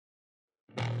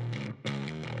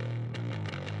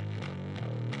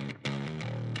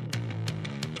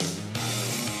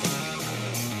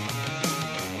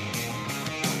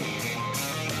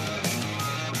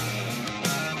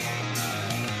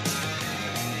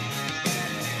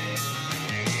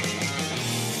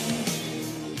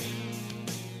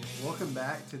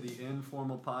to the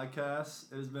Informal Podcast.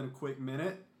 It has been a quick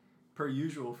minute, per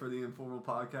usual for the Informal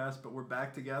Podcast, but we're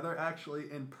back together,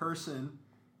 actually in person,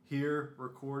 here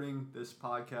recording this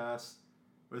podcast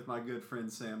with my good friend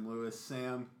Sam Lewis.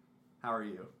 Sam, how are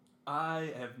you?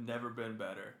 I have never been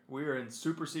better. We are in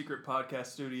Super Secret Podcast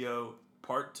Studio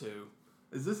Part 2.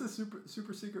 Is this a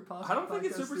super secret podcast? I don't think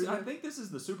it's super. Studio? I think this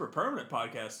is the super permanent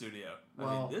podcast studio. Well,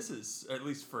 I mean, this is at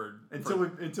least until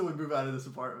we move out of this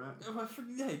apartment.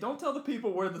 Hey, don't tell the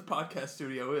people where the podcast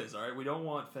studio is. All right, we don't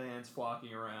want fans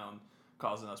flocking around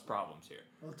causing us problems here.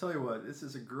 I'll tell you what. This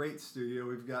is a great studio.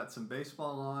 We've got some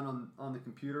baseball on the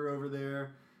computer over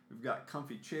there. We've got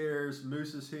comfy chairs.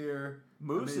 Moose is here.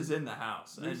 Moose is in the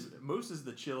house, and Moose is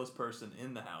the chillest person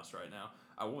in the house right now.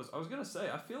 I was gonna say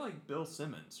I feel like Bill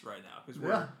Simmons right now because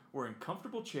we're in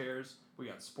comfortable chairs. We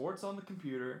got sports on the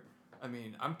computer. I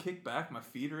mean, I'm kicked back. My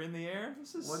feet are in the air.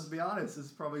 Well, to be honest, this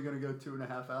is probably going to go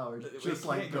 2.5 hours. Just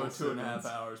like go 2.5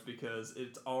 hours because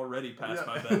it's already past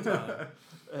my bedtime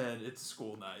and it's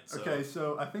school night. So. Okay,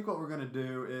 so I think what we're going to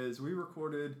do is we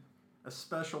recorded a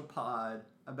special pod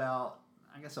about,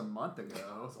 I guess, a month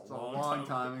ago. It's a long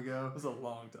time ago. It was a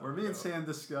long time where me and Sam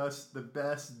discussed the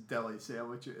best deli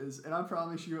sandwiches, and I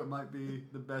promise you it might be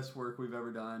the best work we've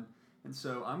ever done. And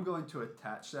so I'm going to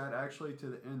attach that actually to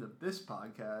the end of this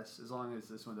podcast, as long as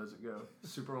this one doesn't go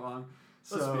super long.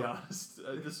 Let's be honest,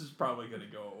 this is probably going to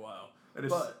go a while.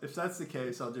 And if that's the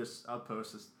case, I'll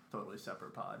post this totally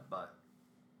separate pod. But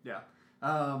yeah,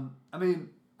 I mean,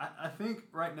 I think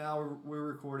right now we're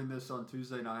recording this on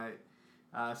Tuesday night.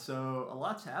 So a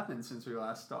lot's happened since we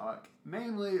last talked.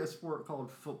 Mainly a sport called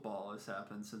football has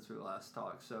happened since we last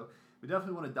talked. So we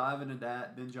definitely want to dive into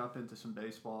that, then jump into some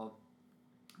baseball.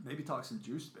 Maybe talk some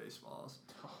juiced baseballs.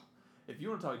 If you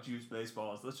want to talk juiced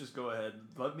baseballs, let's just go ahead.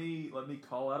 Let me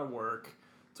call out of work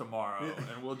tomorrow,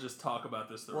 and we'll just talk about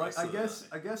this the rest of the night.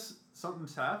 I guess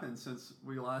something's happened since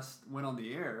we last went on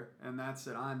the air, and that's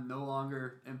that I'm no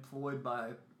longer employed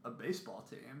by a baseball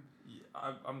team.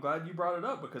 Yeah, I'm glad you brought it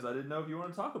up because I didn't know if you want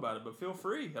to talk about it, but feel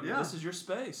free. I mean, this is your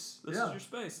space. This is your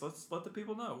space. Let's let the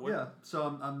people know.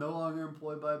 So I'm no longer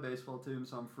employed by a baseball team,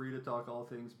 so I'm free to talk all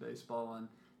things baseball and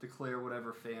declare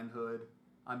whatever fanhood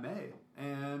I may.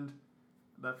 And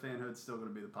that fanhood's still going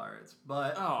to be the Pirates.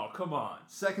 But oh, come on.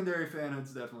 Secondary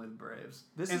fanhood's definitely the Braves.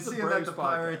 This and is the seeing Braves that the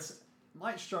Pirates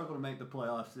might struggle to make the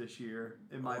playoffs this year,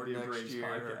 it might be a Braves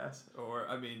podcast.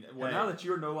 Now that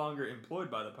you're no longer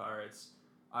employed by the Pirates,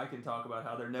 I can talk about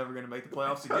how they're never going to make the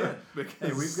playoffs again.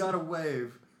 Hey, we've got a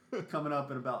wave coming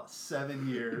up in about 7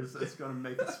 years that's going to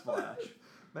make a splash.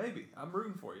 Maybe. I'm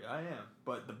rooting for you. I am.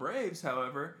 But the Braves,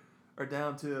 however, are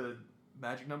down to a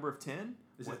magic number of 10.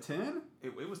 Is it 10?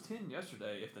 It was 10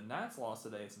 yesterday. If the Nats lost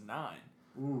today, it's 9.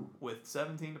 Ooh. With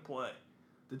 17 to play.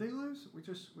 Did they lose? We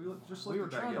were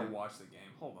trying to watch the game.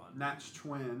 Hold on. Nats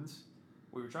Twins.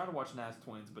 We were trying to watch Nats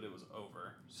Twins, but it was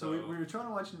over. So we were trying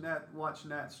to watch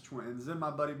Nats Twins. Then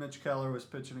my buddy Mitch Keller was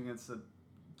pitching against the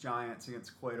Giants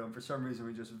against Cueto, and for some reason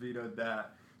we just vetoed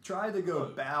that. Tried to go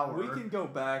Bauer. We can go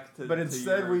back to. But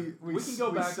instead we can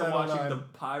go back to watching the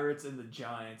Pirates and the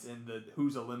Giants in the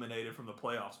who's eliminated from the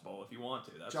playoffs bowl if you want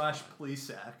to. That's Josh fine.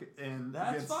 Plesac and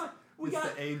that's fine. We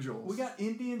got the Angels. We got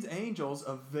Indians Angels,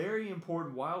 a very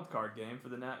important wild card game for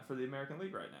the American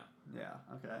League right now.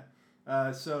 Yeah.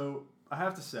 Okay. So I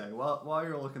have to say, while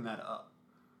you're looking that up,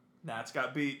 Nats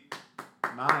got beat.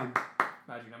 9.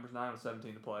 Magic number's 9 with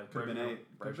 17 to play. Could have been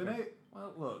 8. Could have been 8.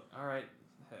 Well, look. All right.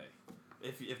 Hey.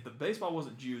 If the baseball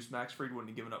wasn't juiced, Max Fried wouldn't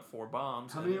have given up 4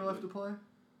 bombs. How many are left to play?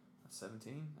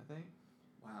 17, I think.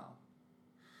 Wow.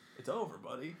 It's over,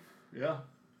 buddy. Yeah.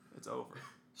 It's over.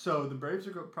 So the Braves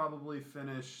are probably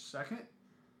finish second?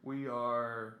 We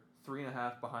are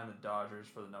 3.5 behind the Dodgers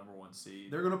for the number 1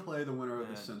 seed. They're going to play the winner of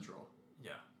the Central.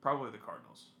 Yeah. Probably the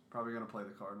Cardinals. Probably going to play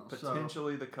the Cardinals.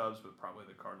 Potentially the Cubs, but probably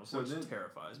the Cardinals, which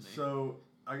terrifies me. So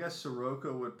I guess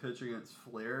Soroka would pitch against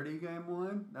Flaherty game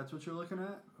 1. That's what you're looking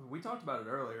at? We talked about it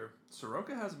earlier.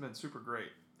 Soroka hasn't been super great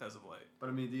as of late. But,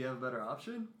 I mean, do you have a better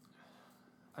option?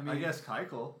 I guess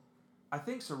Keuchel. I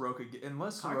think Soroka,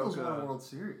 Keuchel's won a World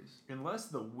Series. Unless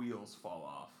the wheels fall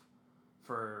off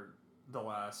for the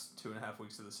last 2.5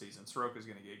 weeks of the season, Soroka's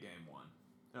going to get game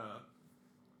 1.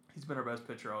 He's been our best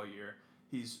pitcher all year.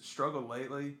 He's struggled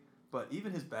lately, but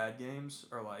even his bad games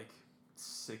are like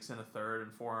 6 1/3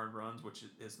 and 4 earned runs, which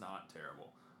is not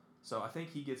terrible. So I think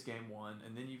he gets game 1,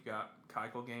 and then you've got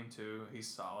Keuchel game 2. He's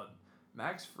solid.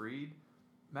 Max Fried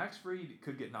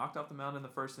could get knocked off the mound in the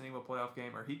first inning of a playoff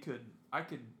game, or I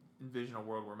could envision a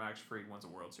world where Max Fried wins a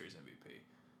World Series MVP.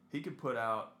 He could put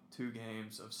out 2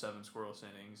 games of 7 scoreless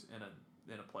innings in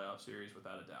a playoff series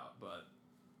without a doubt, but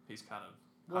he's kind of.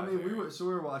 Well, I mean, we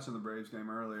were watching the Braves game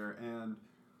earlier, and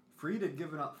Fried had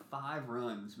given up 5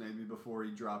 runs maybe before he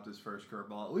dropped his first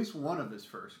curveball, at least one of his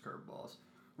first curveballs.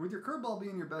 With your curveball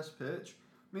being your best pitch,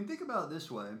 I mean, think about it this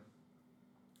way.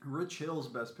 Rich Hill's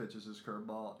best pitch is his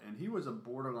curveball, and he was a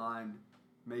borderline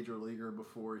major leaguer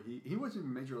before he wasn't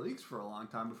in major leagues for a long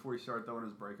time before he started throwing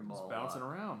his breaking ball. Bouncing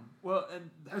around. Well,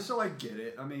 and so I get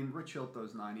it. I mean, Rich Hill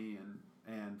throws 90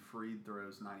 and Fried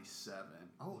throws 97.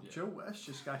 Oh, yeah. Joe West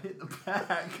just got hit in the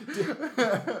back.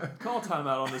 Call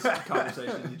timeout on this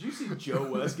conversation. Did you see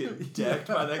Joe West get decked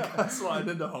by that guy sliding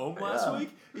into home last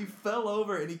week? He fell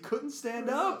over and he couldn't stand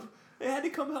up. They had to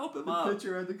come help him up. The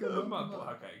pitcher had to come help him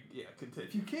up. Okay, yeah, continue.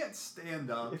 If you can't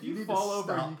stand up, if you need fall to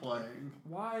over, stop playing.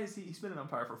 Why is he's been an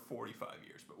umpire for 45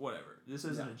 years, but whatever. This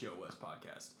isn't a Joe West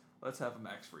podcast. Let's have a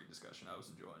Max Fried discussion. I was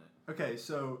enjoying it. Okay,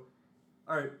 so,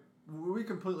 all right, we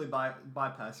completely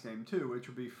bypass game 2, which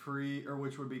would be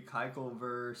Keuchel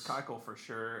versus... Keuchel for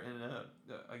sure, and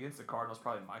against the Cardinals,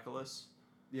 probably Michaelis.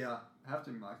 Yeah, have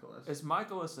to be Michaelis. It's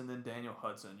Michaelis and then Daniel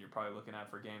Hudson you're probably looking at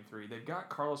for game 3. They've got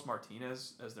Carlos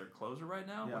Martinez as their closer right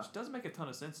now, which doesn't make a ton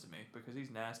of sense to me because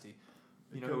he's nasty.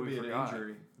 You know who we forgot?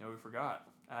 Injury. No, we forgot.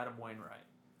 Adam Wainwright.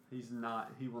 He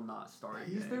will not start.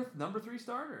 He's their number 3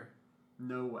 starter.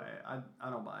 No way. I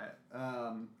don't buy it.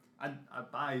 I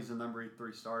buy he's a number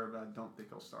 3 starter, but I don't think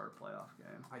he'll start a playoff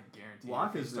game. I guarantee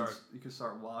you could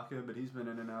start Waka, but he's been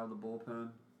in and out of the bullpen.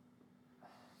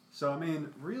 So I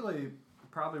mean, really,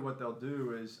 probably what they'll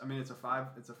do is, I mean, it's a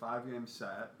 5-game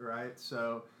set, right?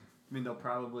 So I mean, they'll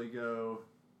probably go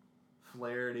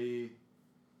Flaherty,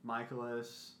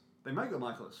 Michaelis. They might go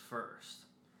Michaelis first.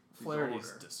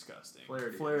 Flaherty's disgusting.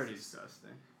 Flaherty's disgusting.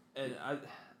 And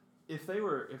if they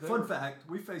were fact,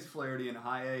 we faced Flaherty in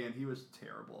high A and he was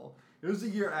terrible. It was a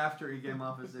year after he came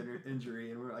off his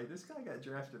injury, and we were like, this guy got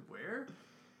drafted where?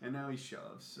 And now he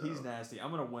shoves. So. He's nasty.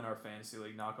 I'm gonna win our fantasy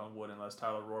league, knock on wood, unless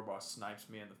Tyler Rohrbaugh snipes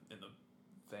me in the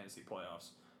fantasy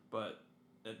playoffs. But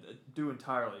due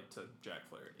entirely to Jack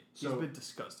Flaherty. He's been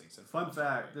disgusting since. Fun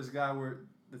fact: this guy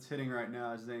that's hitting right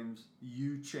now, his name's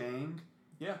Yu Chang.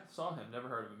 Yeah, saw him. Never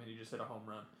heard of him, and he just hit a home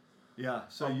run. Yeah,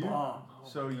 so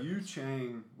Yu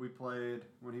Chang, we played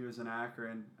when he was in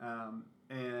Akron,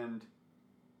 and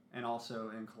also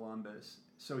in Columbus.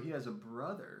 So he has a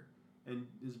brother, and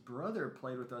his brother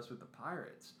played with us with the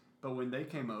Pirates. But when they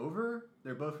came over,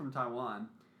 they're both from Taiwan.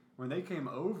 When they came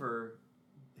over,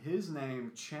 his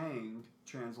name Chang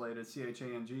translated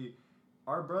Chang.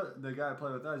 Our brother, the guy who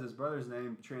played with us, his brother's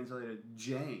name translated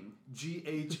Jang,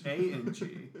 Ghang.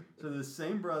 So the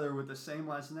same brother with the same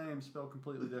last name spelled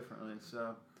completely differently.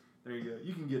 So there you go.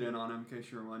 You can get in on him in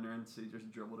case you were wondering. So he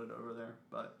just dribbled it over there.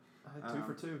 But I had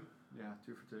 2 for 2. Yeah,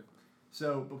 2 for 2.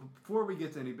 So before we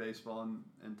get to any baseball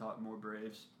and talk more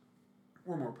Braves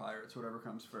or more Pirates, whatever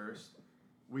comes first,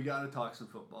 we got to talk some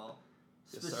football.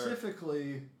 Yes,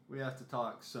 Specifically, we have to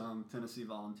talk some Tennessee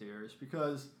Volunteers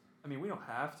because. I mean, we don't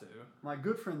have to. My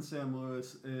good friend Sam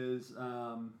Lewis is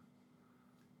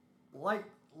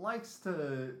likes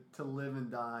to live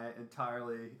and die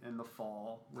entirely in the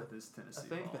fall with his Tennessee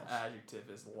Vols. I think the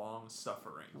adjective is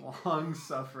long-suffering.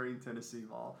 Long-suffering Tennessee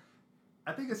Vol.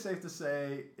 I think it's safe to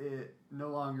say it no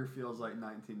longer feels like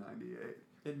 1998.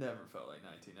 It never felt like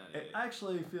 1998. It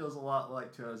actually feels a lot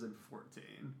like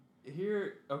 2014.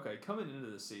 Coming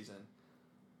into the season,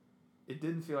 it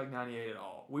didn't feel like 98 at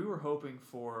all. We were hoping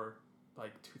for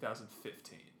like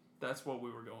 2015. That's what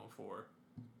we were going for.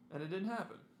 And it didn't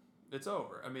happen. It's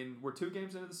over. I mean, we're 2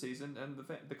 games into the season, and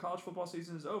the college football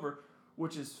season is over,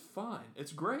 which is fine.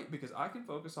 It's great because I can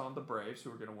focus on the Braves,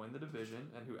 who are going to win the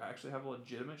division and who actually have a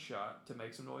legitimate shot to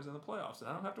make some noise in the playoffs. And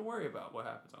I don't have to worry about what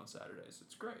happens on Saturdays.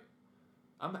 It's great.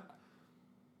 I'm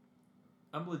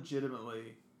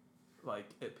legitimately, like,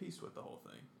 at peace with the whole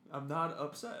thing. I'm not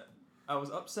upset. I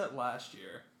was upset last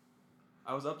year.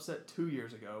 I was upset 2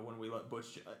 years ago when we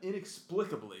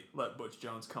inexplicably let Butch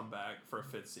Jones come back for a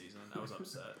 5th season. I was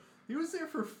upset. He was there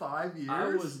for 5 years? I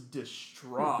was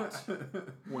distraught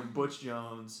when Butch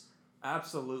Jones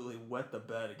absolutely wet the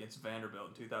bed against Vanderbilt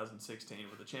in 2016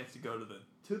 with a chance to go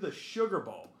to the Sugar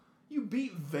Bowl. You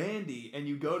beat Vandy and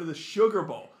you go to the Sugar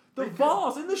Bowl. The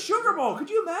Vols in the Sugar Bowl. Could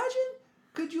you imagine?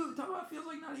 Could you talk about feels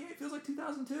like 98, feels like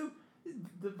 2002?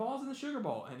 The Vols in the Sugar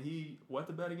Bowl, and he wet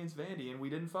the bed against Vandy, and we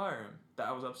didn't fire him.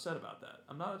 I was upset about that.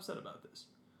 I'm not upset about this.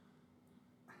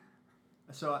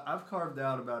 So I've carved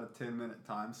out about a 10-minute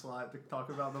time slot to talk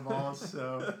about the Vols.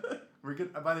 So we're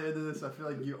good. By the end of this, I feel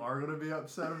like you are going to be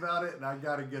upset about it, and I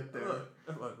got to get there.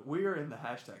 Look, we are in the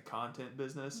 #content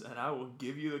business, and I will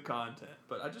give you the content.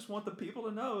 But I just want the people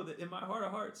to know that in my heart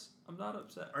of hearts, I'm not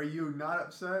upset. Are you not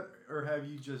upset, or have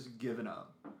you just given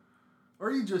up? Or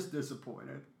are you just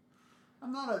disappointed?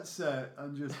 I'm not upset.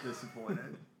 I'm just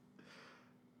disappointed.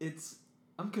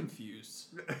 I'm confused.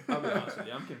 I'll be honest with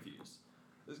you. I'm confused.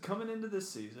 Coming into this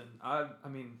season, I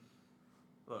mean,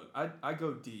 look, I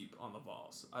go deep on the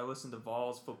Vols. I listen to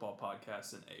Vols football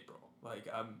podcasts in April. Like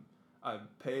I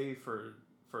pay for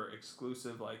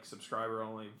exclusive like subscriber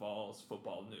only Vols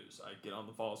football news. I get on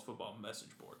the Vols football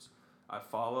message boards. I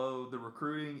follow the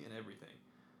recruiting and everything.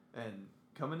 And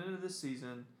coming into this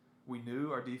season, we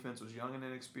knew our defense was young and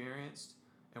inexperienced,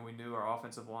 and we knew our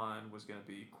offensive line was going to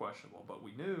be questionable. But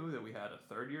we knew that we had a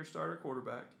third-year starter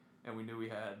quarterback, and we knew we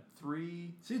had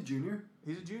three... Is he a junior?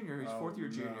 He's a junior. He's a fourth-year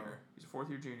junior. He's a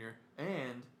fourth-year junior.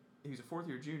 And he's a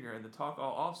fourth-year junior, and the talk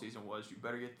all offseason was you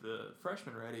better get the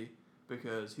freshman ready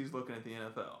because he's looking at the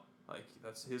NFL. Like,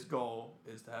 that's his goal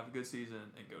is to have a good season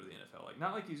and go to the NFL. Like,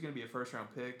 not like he's going to be a first-round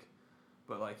pick,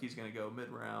 but, like, he's going to go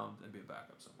mid-round and be a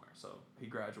backup somewhere. So he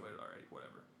graduated already,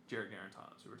 whatever. Jared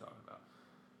Guarantanos, who we're talking about.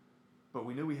 But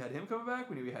we knew we had him coming back.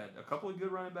 We knew we had a couple of good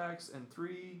running backs and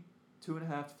 2.5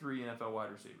 to 3 NFL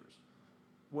wide receivers.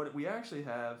 What we actually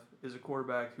have is a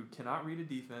quarterback who cannot read a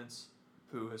defense,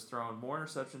 who has thrown more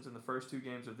interceptions in the first 2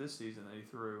 games of this season than he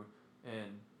threw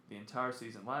in the entire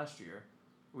season last year.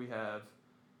 We have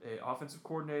an offensive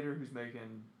coordinator who's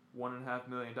making $1.5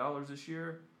 million this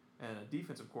year, and a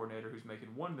defensive coordinator who's making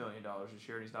 $1 million this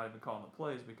year, and he's not even calling the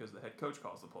plays because the head coach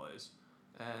calls the plays.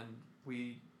 And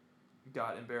we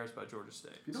got embarrassed by Georgia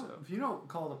State. If you don't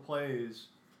call the plays,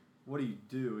 what do you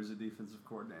do as a defensive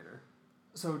coordinator?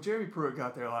 So Jeremy Pruitt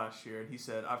got there last year, and he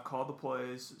said, I've called the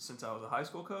plays since I was a high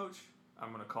school coach.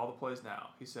 I'm going to call the plays now.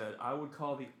 He said, I would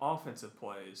call the offensive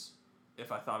plays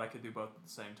if I thought I could do both at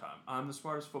the same time. I'm the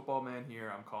smartest football man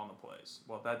here. I'm calling the plays.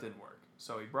 Well, that didn't work.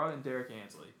 So he brought in Derek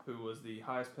Ansley, who was the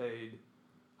highest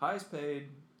paid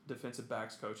defensive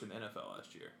backs coach in the NFL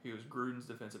last year. He was Gruden's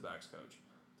defensive backs coach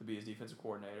to be his defensive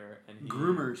coordinator. And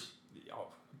Groomers. Oh,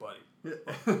 buddy.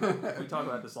 If we talk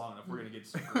about this long enough, we're going to get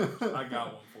some groomers. I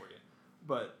got one for you.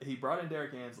 But he brought in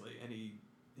Derek Ansley, and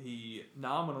he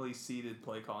nominally ceded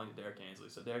play calling to Derek Ansley.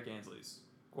 So Derek Ansley's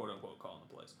quote-unquote calling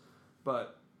the plays.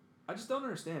 But I just don't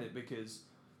understand it because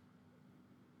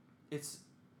it's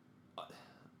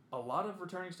a lot of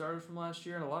returning starters from last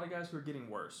year and a lot of guys who are getting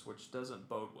worse, which doesn't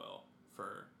bode well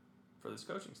for this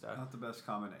coaching staff. Not the best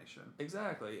combination.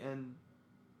 Exactly. And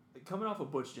coming off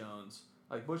of Butch Jones,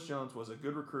 like Butch Jones was a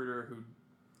good recruiter who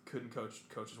couldn't coach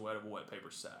his way out of a wet paper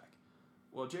sack.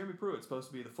 Well, Jeremy Pruitt's supposed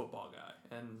to be the football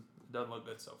guy, and it doesn't look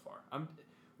good so far.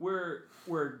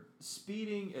 We're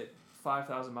speeding at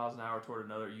 5,000 miles an hour toward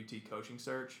another UT coaching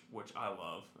search, which I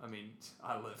love. I mean,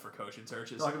 I live for coaching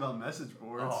searches. Talk about message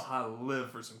boards. Oh, I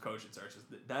live for some coaching searches.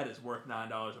 That is worth $9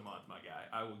 a month, my guy.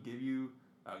 I'll give you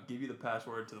the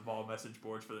password to the Vol message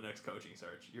boards for the next coaching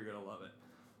search. You're gonna love it.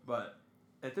 But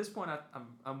at this point,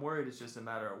 I'm worried it's just a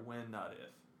matter of when, not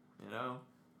if. You know,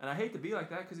 and I hate to be like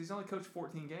that because he's only coached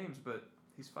 14 games, but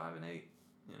he's 5-8.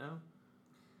 You know,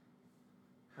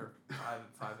 or 5-9.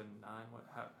 What?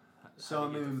 How So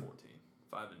do you I mean, get to 14?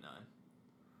 5-9.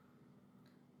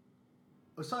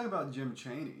 Let's talk about Jim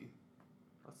Chaney.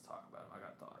 Let's talk about him. I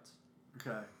got thoughts.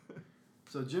 Okay.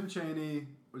 So Jim Chaney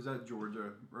was at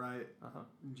Georgia, right? Uh-huh.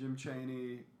 Jim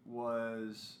Chaney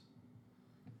was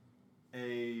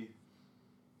a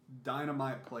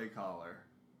dynamite play caller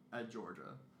at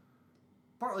Georgia.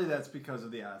 Partly that's because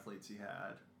of the athletes he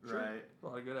had, Sure. right? A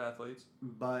lot of good athletes.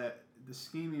 But the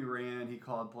scheme he ran, he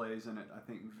called plays in it, I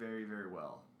think, very, very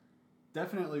well.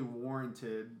 Definitely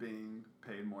warranted being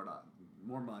paid more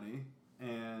money,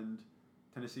 and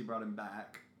Tennessee brought him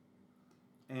back.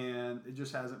 And it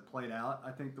just hasn't played out,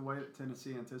 I think, the way that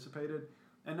Tennessee anticipated.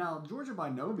 And now Georgia by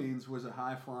no means was a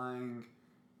high-flying,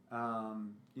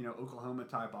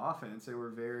 Oklahoma-type offense. They were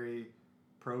very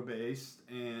pro-based,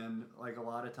 and like a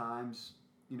lot of times,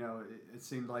 it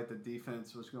seemed like the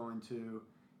defense was going to.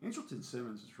 Angelton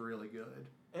Simmons is really good.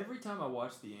 Every time I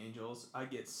watch the Angels, I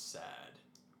get sad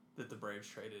that the Braves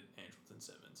traded Angelton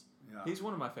Simmons. Yeah. He's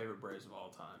one of my favorite Braves of all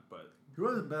time, but Who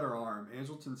has a better arm,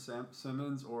 Angelton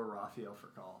Simmons or Rafael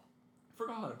Furcal?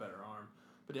 Furcal had a better arm.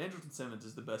 But Angelton Simmons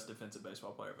is the best defensive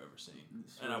baseball player I've ever seen.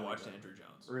 And I watched Andrew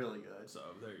Jones. Really good. So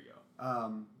there you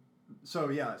go.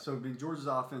 Georgia's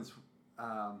offense,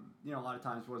 a lot of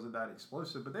times wasn't that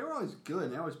explosive, but they were always good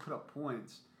and they always put up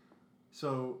points.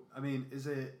 So, I mean, is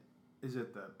it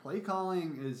the play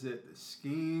calling? Is it the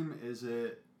scheme? Is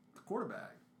it the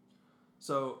quarterback?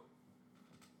 So,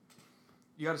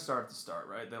 you got to start at the start,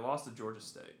 right? They lost to Georgia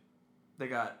State. They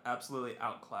got absolutely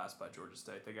outclassed by Georgia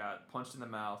State. They got punched in the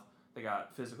mouth. They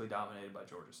got physically dominated by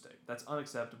Georgia State. That's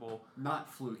unacceptable. Not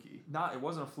fluky. It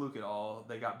wasn't a fluke at all.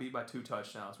 They got beat by 2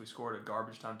 touchdowns. We scored a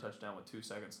garbage time touchdown with 2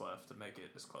 seconds left to make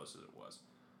it as close as it was.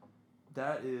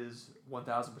 that is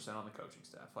 1,000% on the coaching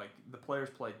staff. Like, the players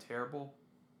played terrible,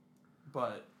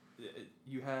 but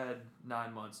you had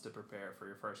 9 months to prepare for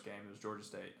your first game. It was Georgia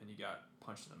State, and you got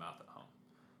punched in the mouth at home.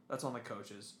 That's on the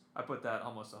coaches. I put that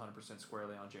almost 100%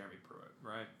 squarely on Jeremy Pruitt,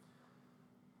 right?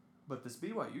 But this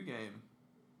BYU game,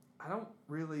 I don't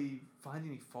really find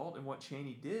any fault in what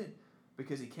Chaney did,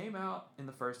 because he came out in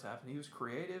the first half and he was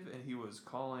creative and he was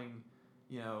calling,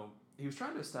 he was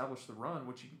trying to establish the run,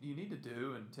 which you need to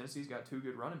do, and Tennessee's got 2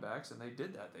 good running backs, and they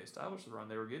did that. They established the run.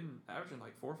 They were averaging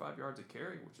like 4 or 5 yards a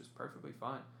carry, which is perfectly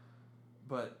fine.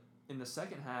 But in the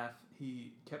second half,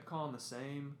 he kept calling the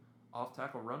same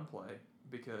off-tackle run play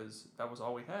because that was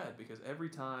all we had, because every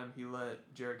time he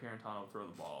let Jarrett Garantano throw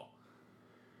the ball,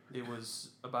 it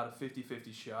was about a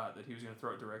 50-50 shot that he was going to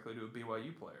throw it directly to a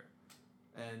BYU player.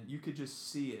 And you could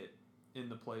just see it in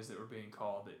the plays that were being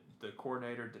called, that the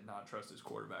coordinator did not trust his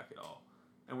quarterback at all.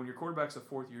 And when your quarterback's a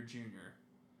fourth-year junior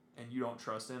and you don't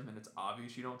trust him, and it's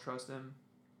obvious you don't trust him,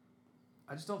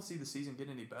 I just don't see the season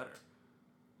getting any better.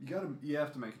 You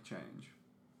have to make a change.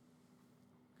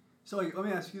 So, let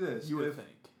me ask you this. You would think,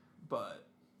 but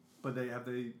have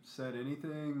they said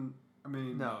anything? I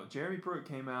mean, no. Jeremy Pruitt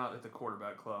came out at the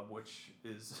quarterback club, which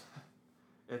is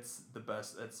it's the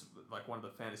best. It's like one of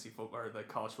the fantasy football or the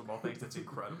college football things that's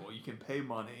incredible. You can pay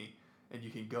money and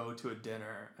you can go to a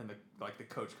dinner, and the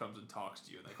coach comes and talks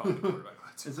to you, and they call it the quarterback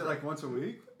club. Is it like once a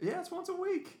week? Yeah, it's once a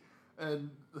week. And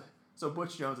so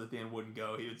Butch Jones at the end wouldn't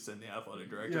go. He would send the athletic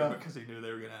director because he knew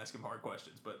they were going to ask him hard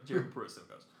questions. But Jeremy Pruitt still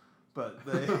goes. But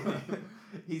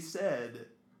he said,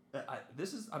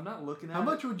 I'm not looking at How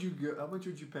much would you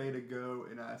pay to go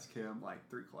and ask him like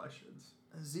 3 questions?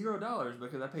 $0,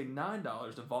 because I paid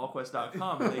 $9 to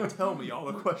VolQuest.com and they tell me all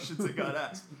the questions that got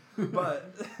asked.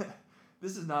 But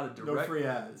this is not a direct. No free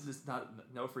ads. This is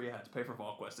no free ads. Pay for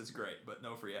VolQuest. It's great, but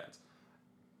no free ads.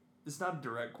 It's not a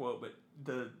direct quote, but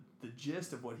the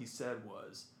gist of what he said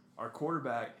was, our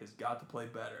quarterback has got to play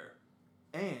better,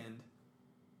 and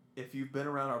if you've been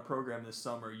around our program this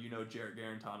summer, you know Jarrett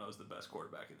Garantano is the best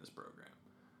quarterback in this program.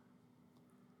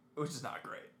 Which is not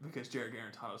great, because Jarrett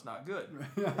Garantano is not good.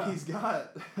 He's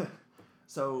got...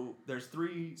 So, there's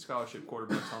 3 scholarship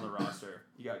quarterbacks on the roster.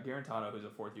 You got Garantano, who's a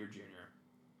 4th-year junior,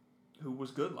 who was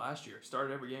good last year.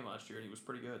 Started every game last year, and he was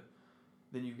pretty good.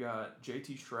 Then you've got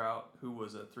J.T. Strout, who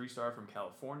was a 3-star from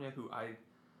California,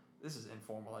 this is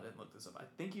informal, I didn't look this up. I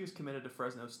think he was committed to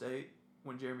Fresno State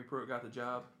when Jeremy Pruitt got the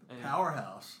job. And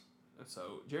Powerhouse.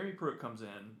 So Jeremy Pruitt comes in.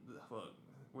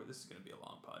 Look, this is going to be a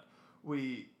long pod.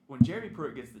 When Jeremy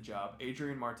Pruitt gets the job,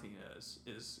 Adrian Martinez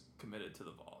is committed to the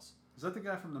Vols. Is that the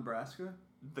guy from Nebraska?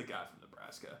 The guy from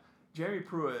Nebraska. Jeremy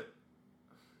Pruitt,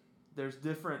 there's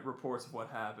different reports of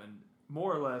what happened.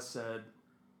 More or less said,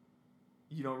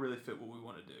 you don't really fit what we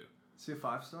want to do. Is he a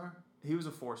 5-star? He was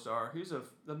a 4-star. He was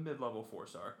a mid-level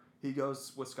 4-star. He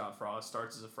goes with Scott Frost,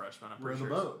 starts as a freshman. I'm pretty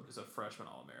sure he's a freshman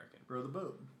All-American. Row the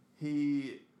boat.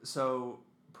 So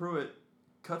Pruitt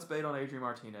cuts bait on Adrian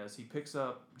Martinez. He picks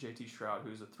up J.T. Strout,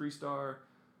 who's a 3-star.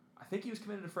 I think he was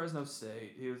committed to Fresno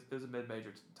State. He was a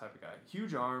mid-major type of guy.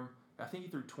 Huge arm. I think he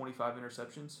threw 25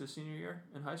 interceptions his senior year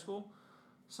in high school.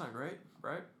 It's not great,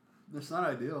 right? It's not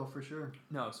ideal, for sure.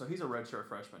 No, so he's a redshirt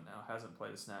freshman now. Hasn't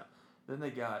played a snap. Then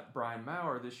they got Brian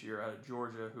Maurer this year out of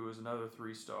Georgia, who is another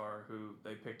 3-star who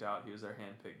they picked out. He was their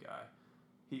hand-picked guy.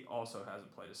 He also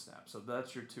hasn't played a snap. So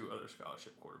that's your 2 other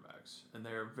scholarship quarterbacks. And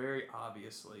they're very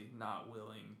obviously not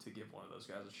willing to give one of those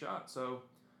guys a shot. So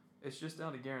it's just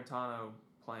down to Garantano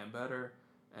playing better,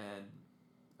 and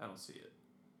I don't see it.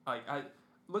 I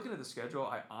looking at the schedule,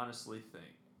 I honestly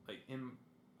think,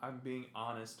 I'm being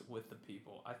honest with the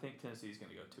people, I think Tennessee's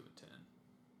going to go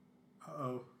 2-10.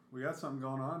 Uh-oh. We got something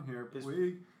going on here.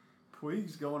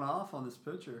 Puig's going off on this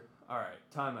pitcher. All right,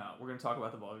 timeout. We're going to talk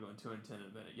about the ball going 2-10 in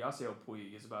a minute. Yasiel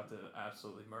Puig is about to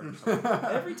absolutely murder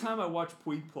someone. Every time I watch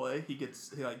Puig play, he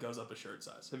goes up a shirt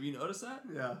size. Have you noticed that?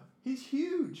 Yeah. He's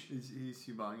huge. He's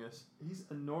humongous. He's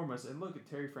enormous. And look at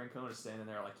Terry Francona standing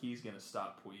there like he's going to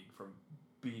stop Puig from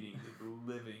beating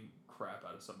the living crap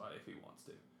out of somebody if he wants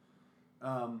to.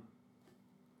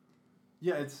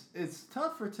 Yeah, it's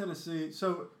tough for Tennessee.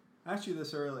 So, I asked you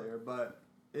this earlier, but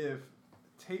if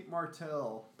Tate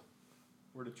Martell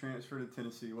were to transfer to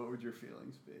Tennessee, what would your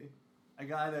feelings be? A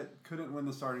guy that couldn't win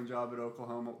the starting job at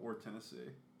Oklahoma or Tennessee.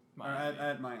 Miami. Or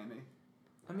at Miami.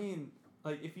 I mean,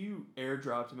 if you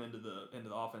airdropped him into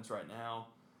the offense right now.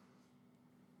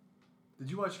 Did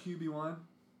you watch QB1?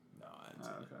 No, I didn't see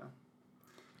it. Okay.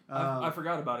 I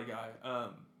forgot about a guy.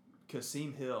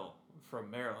 Kasim Hill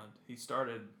from Maryland. He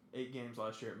started 8 games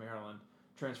last year at Maryland.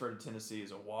 Transferred to Tennessee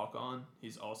as a walk-on.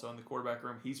 He's also in the quarterback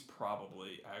room. He's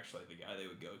probably actually the guy they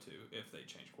would go to if they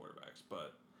change quarterbacks.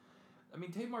 But I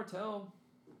mean, Tate Martell,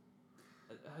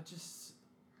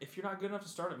 if you're not good enough to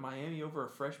start at Miami over a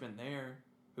freshman there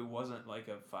who wasn't like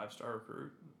a 5-star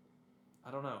recruit,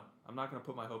 I don't know. I'm not going to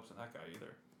put my hopes in that guy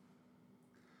either.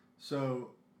 So,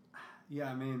 yeah,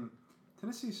 I mean,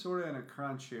 Tennessee's sort of in a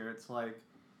crunch here. It's like,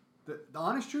 the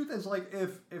honest truth is, like,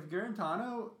 if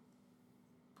Garantano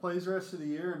plays the rest of the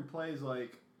year and plays,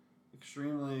 like,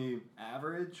 extremely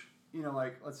average, you know,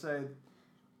 like, let's say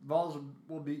Vols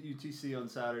will beat UTC on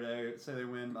Saturday. Say they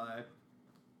win by,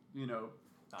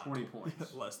 20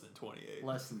 points. Less than 28.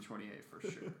 Less than 28 for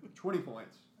sure. 20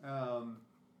 points. And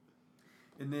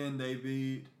then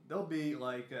they'll beat,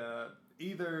 like,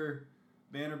 either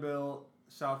Vanderbilt,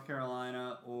 South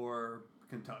Carolina, or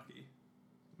Kentucky.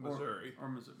 Missouri. Or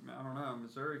Missouri. I don't know.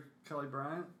 Missouri, Kelly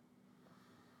Bryant?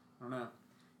 I don't know.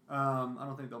 I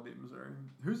don't think they'll beat Missouri.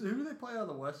 Who do they play out of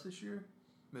the West this year?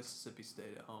 Mississippi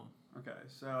State at home. Okay,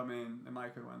 so, I mean, they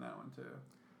might could win that one, too.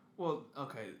 Well,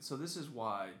 okay, so this is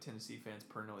why Tennessee fans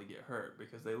perennially get hurt,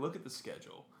 because they look at the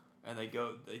schedule, and they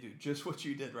do just what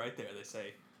you did right there. They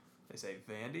say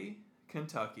Vandy,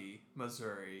 Kentucky,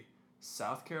 Missouri,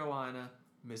 South Carolina,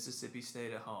 Mississippi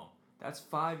State at home. That's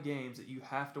 5 games that you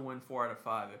have to win 4 out of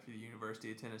 5 if you're the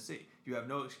University of Tennessee. You have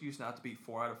no excuse not to beat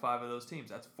 4 out of 5 of those teams.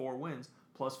 That's 4 wins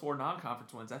plus 4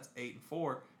 non-conference wins. That's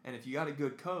 8-4. And if you got a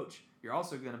good coach, you're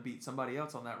also going to beat somebody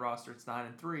else on that roster. It's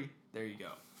 9-3. There you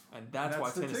go. And that's why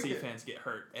Tennessee fans get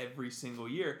hurt every single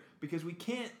year, because we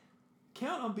can't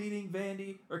count on beating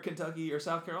Vandy or Kentucky or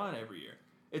South Carolina every year.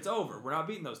 It's over. We're not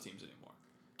beating those teams anymore.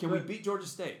 Can we beat Georgia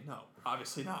State? No,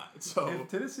 obviously not. So if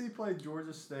Tennessee played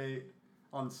Georgia State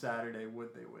on Saturday,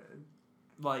 would they win?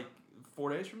 Like 4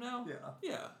 days from now? Yeah.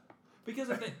 Yeah. Because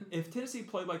if Tennessee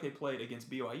played like they played against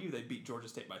BYU, they'd beat Georgia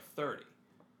State by 30.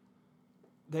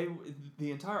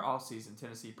 The entire offseason,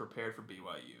 Tennessee prepared for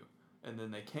BYU. And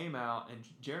then they came out, and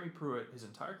Jeremy Pruitt, his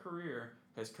entire career,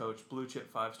 has coached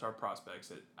blue-chip 5-star prospects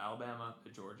at Alabama,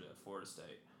 at Georgia, at Florida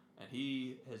State. And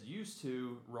he is used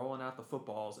to rolling out the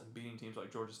footballs and beating teams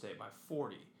like Georgia State by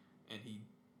 40. And he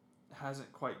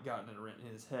hasn't quite gotten it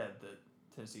in his head that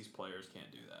Tennessee's players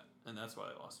can't do that. And that's why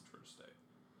they lost to Georgia State.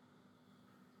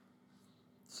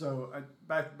 So,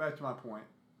 back to my point.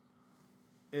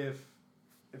 If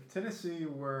Tennessee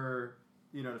were,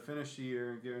 to finish the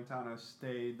year, Garantano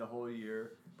stayed the whole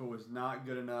year, but was not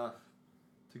good enough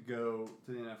to go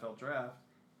to the NFL draft,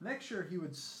 next year he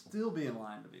would still be in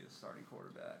line to be the starting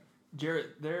quarterback.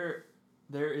 Jarrett, there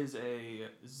is a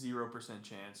 0%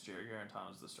 chance Jerry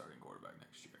Garantano is the starting quarterback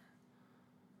next year,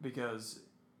 because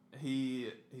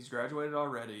he's graduated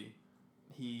already.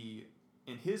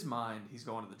 In his mind, he's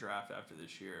going to the draft after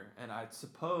this year, and I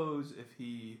suppose if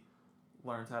he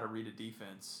learns how to read a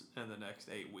defense in the next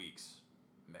 8 weeks,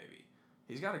 maybe.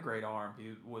 He's got a great arm.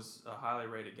 He was a highly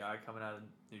rated guy coming out of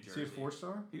New Jersey. Is he a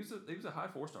 4-star? He was a high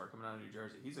 4-star coming out of New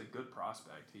Jersey. He's a good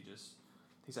prospect.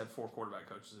 He's had 4 quarterback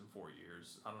coaches in 4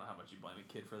 years. I don't know how much you blame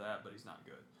a kid for that, but he's not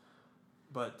good.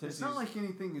 But it's not like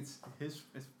anything. It's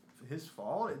his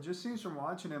fault. It just seems from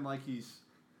watching him like he's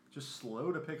just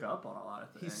slow to pick up on a lot of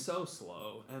things. He's so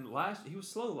slow, and he was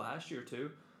slow last year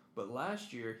too. But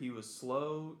last year he was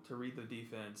slow to read the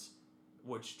defense,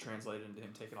 which translated into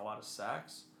him taking a lot of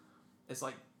sacks. It's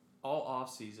like all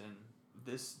offseason,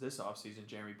 this offseason,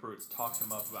 Jeremy Pruitt's talked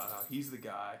him up about how he's the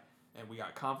guy, and we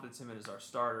got confidence in him as our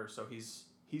starter. So he's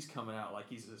coming out like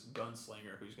he's this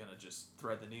gunslinger who's gonna just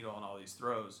thread the needle on all these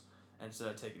throws. And instead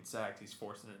of taking sacks, he's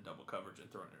forcing it in double coverage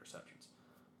and throwing interceptions.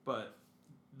 But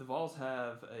the Vols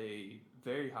have a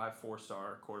very high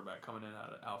 4-star quarterback coming in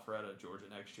out of Alpharetta, Georgia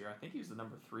next year. I think he's the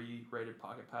number 3 rated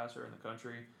pocket passer in the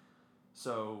country.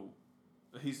 So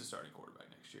he's the starting quarterback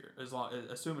next year.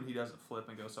 Assuming he doesn't flip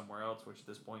and go somewhere else, which at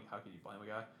this point, how can you blame a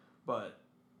guy? But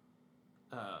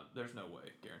there's no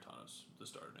way Garantano's the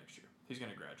starter next year. He's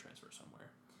going to grad transfer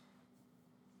somewhere.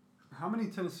 How many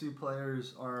Tennessee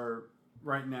players are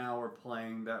right now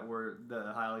playing that were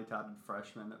the highly touted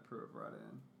freshmen that Pruitt brought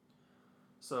in?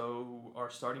 So our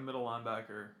starting middle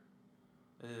linebacker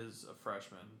is a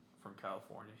freshman from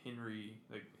California, Henry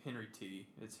T.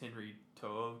 It's Henry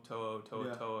Toa,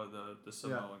 the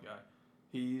Samoan guy.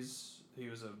 He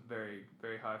was a very,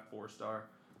 very high 4-star.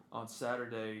 On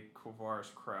Saturday,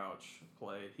 Quavaris Crouch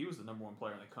played. He was the number 1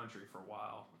 player in the country for a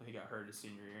while. He got hurt his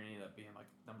senior year and he ended up being like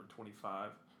number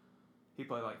 25. He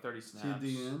played like 30 snaps. Is he at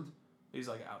the end? He's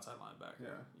like an outside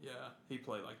linebacker. Yeah, he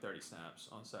played like 30 snaps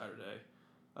on Saturday.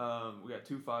 We got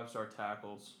 2 5-star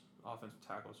tackles, offensive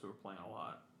tackles who are playing a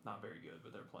lot. Not very good,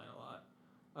 but they're playing a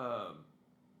lot.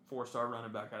 4-star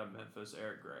running back out of Memphis,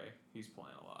 Eric Gray. He's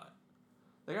playing a lot.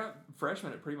 They got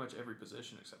freshmen at pretty much every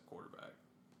position except quarterback.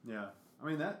 Yeah. I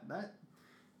mean, that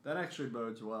that actually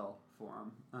bodes well for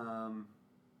him.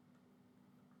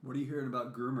 What are you hearing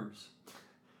about groomers?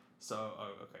 So,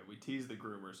 okay, we teased the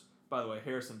groomers. By the way,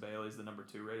 Harrison Bailey is the number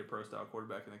 2 rated pro-style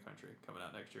quarterback in the country, coming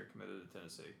out next year, committed to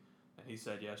Tennessee. And he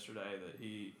said yesterday that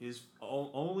his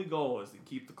only goal is to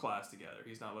keep the class together.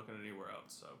 He's not looking anywhere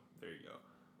else. So there you go.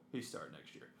 He's starting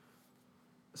next year.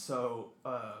 So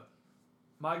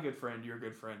my good friend, your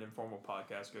good friend, Informal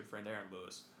Podcast good friend Aaron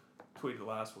Lewis, tweeted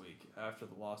last week after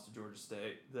the loss to Georgia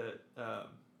State that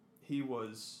he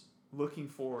was looking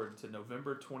forward to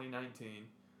November 2019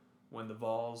 when the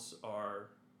Vols are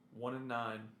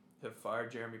 1-9, have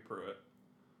fired Jeremy Pruitt,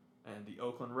 and the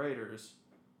Oakland Raiders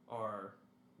are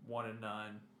 1-9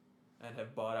 and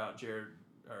have bought out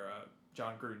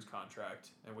John Gruden's contract,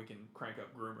 and we can crank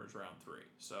up groomers round 3.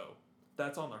 So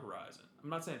that's on the horizon. I'm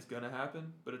not saying it's gonna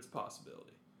happen, but it's a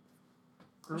possibility.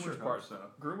 Groomers part 3.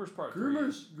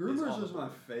 Groomers is my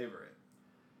favorite.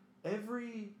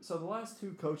 So the last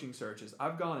 2 coaching searches,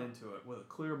 I've gone into it with a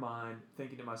clear mind,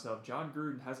 thinking to myself, John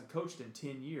Gruden hasn't coached in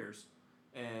 10 years,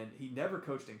 and he never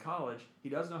coached in college. He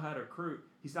doesn't know how to recruit.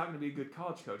 He's not going to be a good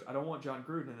college coach. I don't want John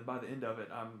Gruden, and then by the end of it,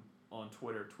 I'm on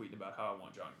Twitter tweeting about how I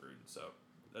want John Gruden. So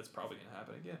that's probably going to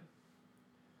happen again.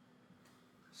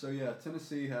 So yeah,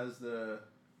 Tennessee has the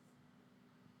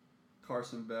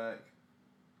Carson Beck.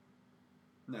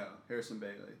 No, Harrison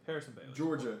Bailey. Harrison Bailey.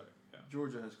 Georgia. Yeah.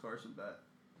 Georgia has Carson Beck,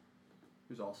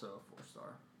 who's also a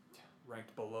 4-star.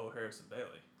 Ranked below Harrison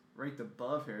Bailey. Ranked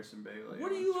above Harrison Bailey.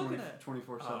 What are you looking at? 24/7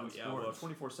 Sports. Yeah, well,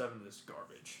 24/7 is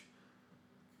garbage.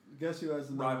 Guess who has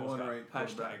the number 1 ranked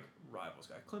quarterback? Rivals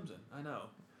guy. Clemson. I know.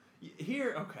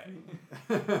 Here, okay.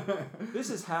 This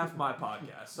is half my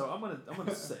podcast, so I'm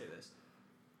gonna say this.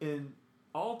 In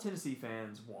all Tennessee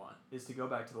fans want is to go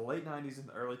back to the late 90s and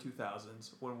the early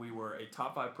 2000s when we were a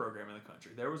top 5 program in the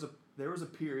country. There was a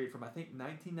period from I think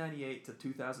 1998 to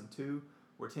 2002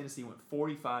 where Tennessee went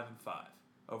 45-5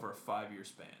 over a 5-year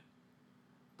span.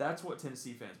 That's what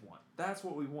Tennessee fans want. That's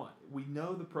what we want. We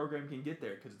know the program can get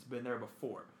there because it's been there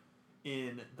before.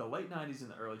 In the late 90s and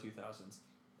the early 2000s,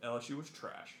 LSU was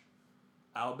trash.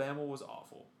 Alabama was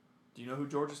awful. Do you know who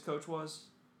Georgia's coach was?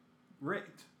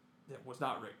 Rigged. It was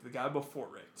not rigged. The guy before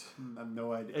rigged. I have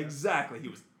no idea. Exactly. He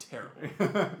was terrible.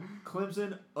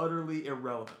 Clemson, utterly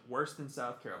irrelevant. Worse than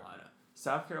South Carolina.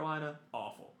 South Carolina,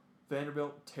 awful.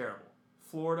 Vanderbilt, terrible.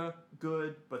 Florida,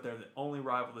 good, but they're the only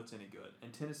rival that's any good.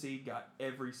 And Tennessee got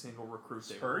every single recruit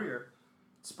they wanted.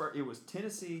 It was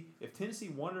Tennessee. If Tennessee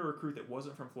wanted a recruit that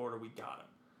wasn't from Florida, we got him.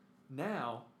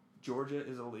 Now, Georgia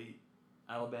is elite.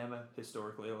 Alabama,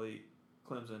 historically elite.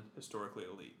 Clemson, historically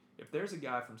elite. If there's a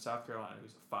guy from South Carolina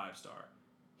who's a 5-star,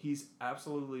 he's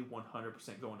absolutely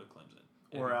 100% going to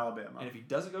Clemson. Or Alabama. And if he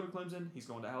doesn't go to Clemson, he's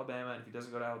going to Alabama. And if he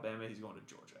doesn't go to Alabama, he's going to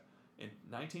Georgia. In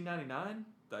 1999,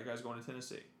 that guy's going to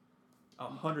Tennessee.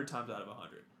 100 times out of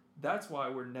 100. That's why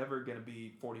we're never going to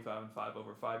be 45-5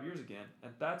 over 5 years again.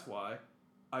 And that's why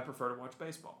I prefer to watch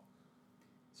baseball.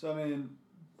 So, I mean,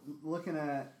 looking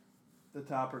at the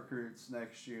top recruits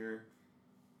next year,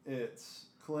 it's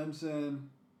Clemson,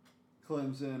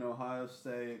 Ohio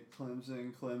State,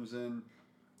 Clemson,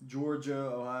 Georgia,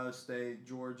 Ohio State,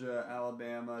 Georgia,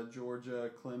 Alabama,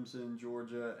 Georgia, Clemson,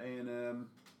 Georgia, A&M,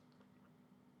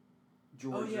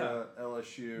 Georgia,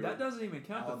 LSU. That doesn't even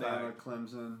count Alabama, the fact.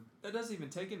 Clemson. That doesn't even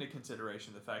take into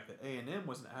consideration the fact that A&M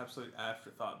was an absolute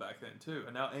afterthought back then too,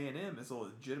 and now A&M is a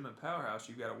legitimate powerhouse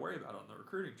you've got to worry about on the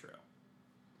recruiting trail.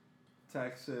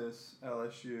 Texas,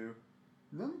 LSU.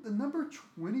 The number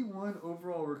 21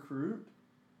 overall recruit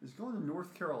is going to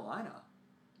North Carolina.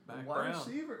 Mac wide Brown.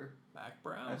 receiver. Mac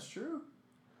Brown. That's true.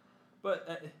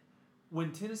 But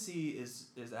when Tennessee is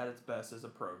at its best as a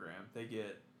program, they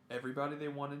get everybody they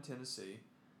want in Tennessee.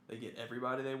 They get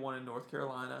everybody they want in North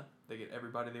Carolina. They get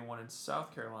everybody they want in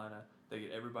South Carolina. They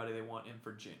get everybody they want in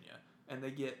Virginia. And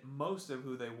they get most of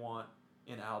who they want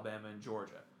in Alabama and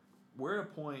Georgia. We're at a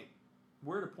point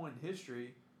in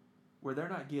history where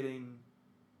they're getting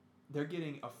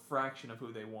a fraction of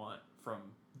who they want from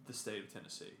the state of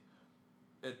Tennessee.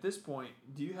 At this point,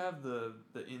 do you have the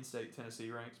in-state Tennessee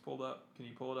ranks pulled up? Can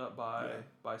you pull it up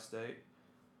by state?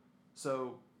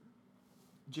 So,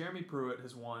 Jeremy Pruitt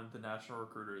has won the National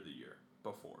Recruiter of the Year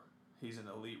before. He's an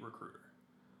elite recruiter.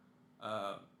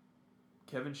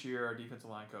 Kevin Shear, our defensive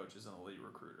line coach, is an elite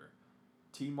recruiter.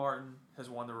 T. Martin has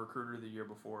won the Recruiter of the Year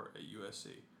before at USC.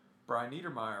 Brian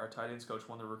Niedermeyer, our tight ends coach,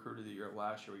 won the Recruiter of the Year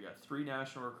last year. We got 3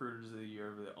 National Recruiters of the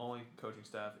Year. We're the only coaching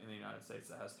staff in the United States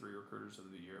that has 3 Recruiters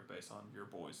of the Year based on your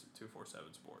boys at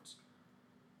 247 Sports.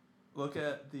 Look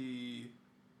at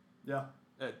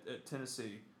at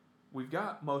Tennessee. We've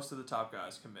got most of the top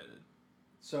guys committed.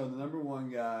 So the number one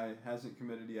guy hasn't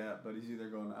committed yet, but he's either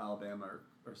going to Alabama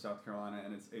or South Carolina,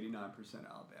 and it's 89%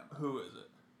 Alabama. Who is it?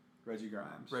 Reggie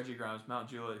Grimes. Reggie Grimes, Mount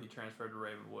Juliet. He transferred to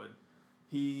Ravenwood.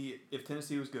 If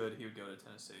Tennessee was good, he would go to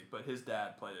Tennessee. But his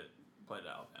dad played at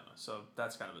Alabama, so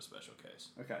that's kind of a special case.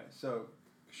 Okay, so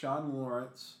Keyshawn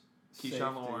Lawrence.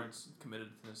 Keyshawn Lawrence committed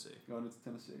to Tennessee. Going to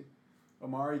Tennessee.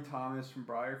 Omari Thomas from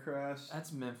Briarcrest.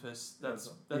 That's Memphis. That's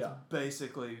yeah.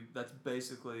 basically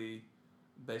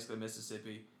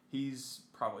Mississippi. He's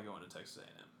probably going to Texas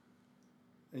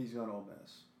A&M. He's going to Ole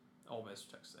Miss. Ole Miss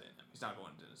or Texas A&M. He's not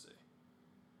going to Tennessee.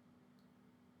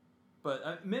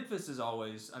 But Memphis is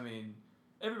always. I mean,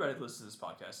 everybody that listens to this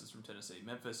podcast is from Tennessee.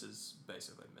 Memphis is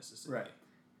basically Mississippi. Right.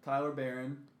 Tyler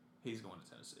Barron. He's going to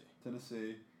Tennessee.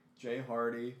 Tennessee. Jay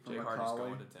Hardy from McCallie. Hardy's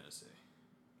going to Tennessee.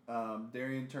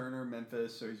 Darian Turner,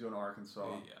 Memphis, so he's going to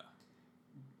Arkansas.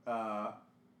 Yeah.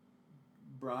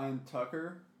 Brian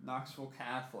Tucker, Knoxville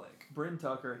Catholic. Bryn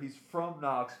Tucker, he's from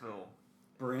Knoxville.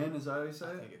 Bryn, is that how you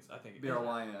say it? I think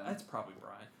B-R-Y-N. That's probably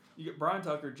Brian. You get Brian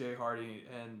Tucker, Jay Hardy,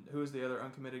 and who is the other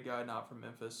uncommitted guy not from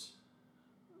Memphis?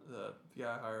 The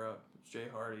guy higher up. It's Jay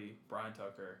Hardy, Brian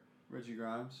Tucker. Reggie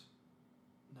Grimes?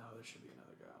 No, there should be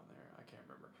another guy on there. I can't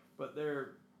remember. But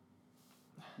they're...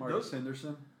 Marcus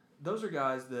Henderson? Those are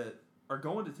guys that are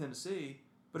going to Tennessee,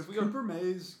 but if we Cooper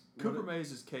Mays... Cooper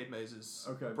Mays is Cade Mays'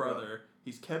 brother.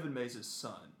 He's Kevin Mays'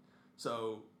 son.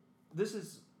 So,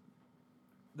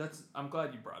 I'm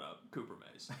glad you brought up Cooper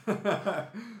Mays.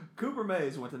 Cooper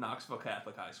Mays went to Knoxville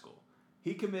Catholic High School.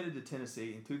 He committed to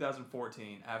Tennessee in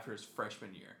 2014 after his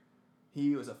freshman year.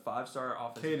 He was a 5-star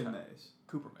offensive Caden Mays.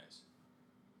 Cooper Mays.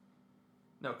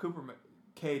 No,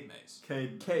 Cade Mays.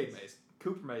 Cade Mays.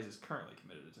 Cooper Mays is currently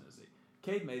committed to Tennessee.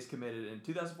 Cade Mays committed in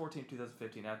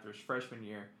 2014-2015 after his freshman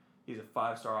year. He's a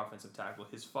 5-star offensive tackle.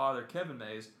 His father, Kevin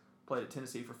Mays, played at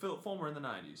Tennessee for Philip Fulmer in the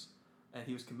 90s. And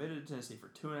he was committed to Tennessee for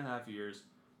 2.5 years.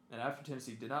 And after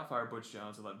Tennessee did not fire Butch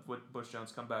Jones and let Butch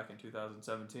Jones come back in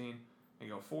 2017 and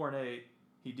go 4-8,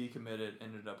 he decommitted,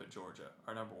 ended up at Georgia,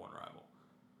 our number one rival.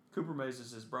 Cooper Mays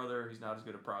is his brother. He's not as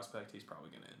good a prospect. He's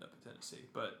probably going to end up at Tennessee.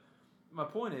 But my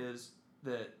point is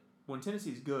that when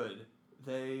Tennessee's good,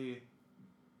 they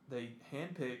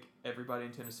handpick everybody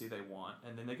in Tennessee they want,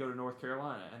 and then they go to North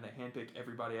Carolina and they handpick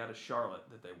everybody out of Charlotte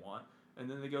that they want, and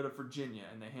then they go to Virginia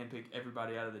and they handpick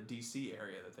everybody out of the D.C.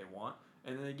 area that they want,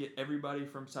 and then they get everybody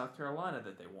from South Carolina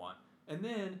that they want. And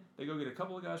then they go get a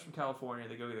couple of guys from California,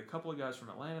 they go get a couple of guys from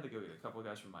Atlanta, they go get a couple of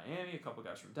guys from Miami, a couple of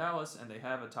guys from Dallas, and they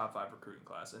have a top 5 recruiting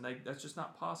class. And that's just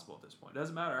not possible at this point. It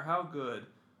doesn't matter how good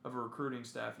of a recruiting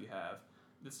staff you have.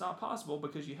 It's not possible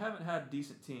because you haven't had a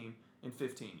decent team in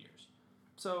 15 years.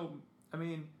 So, I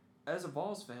mean, as a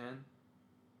Vols fan,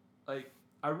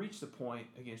 I reached a point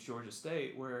against Georgia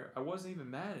State where I wasn't even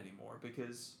mad anymore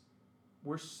because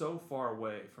we're so far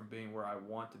away from being where I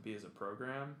want to be as a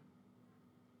program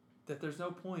that there's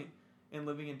no point in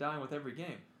living and dying with every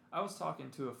game. I was talking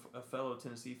to a fellow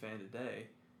Tennessee fan today,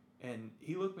 and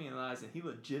he looked me in the eyes and he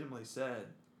legitimately said,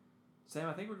 Sam,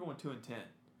 I think we're going 2-10.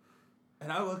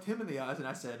 And I looked him in the eyes and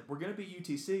I said, we're going to beat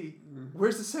UTC.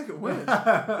 Where's the second win?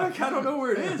 I don't know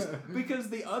where it is. Because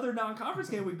the other non-conference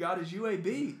game we've got is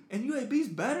UAB. And UAB's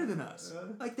better than us.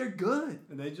 They're good.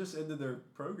 And they just ended their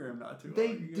program not too long ago.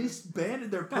 They ago. disbanded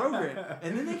their program.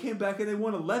 And then they came back and they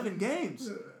won 11 games.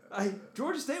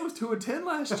 Georgia State was 2-10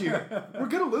 last year. We're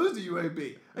going to lose to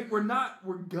UAB.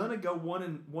 We're going to go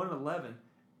 1-11.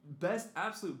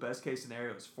 Absolute best case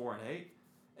scenario is 4-8.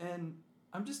 And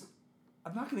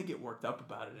I'm not going to get worked up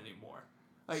about it anymore.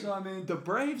 So, I mean, the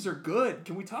Braves are good.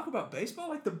 Can we talk about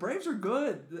baseball? The Braves are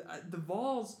good. The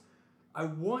Vols, I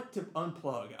want to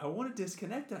unplug. I want to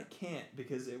disconnect, and I can't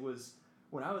because it was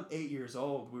when I was 8 years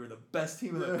old. We were the best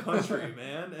team in the country,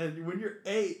 man. And when you're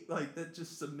 8, that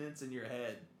just cements in your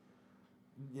head.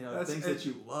 Things that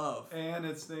you love. And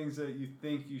it's things that you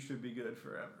think you should be good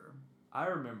forever. I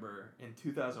remember in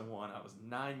 2001, I was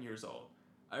 9 years old.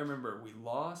 I remember we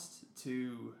lost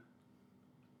to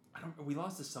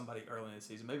somebody early in the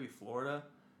season, maybe Florida,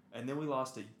 and then we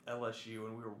lost to LSU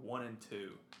and we were 1-2.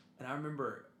 And I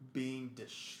remember being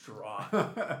distraught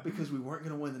because we weren't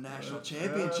going to win the national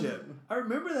championship. I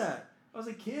remember that. I was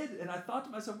a kid and I thought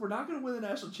to myself, we're not going to win the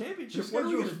national championship. What are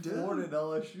we going to do? Florida and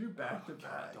LSU back to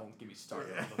back. Don't get me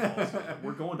started on the Vols, man.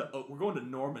 We're going to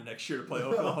Norman next year to play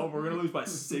Oklahoma. We're going to lose by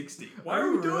 60. Why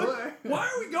are we doing it? Why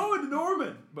are we going to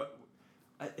Norman? But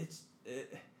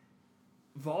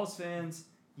Vols fans,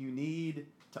 you need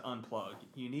to unplug.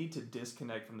 You need to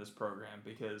disconnect from this program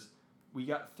because we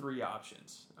got 3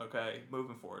 options, okay,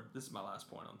 moving forward. This is my last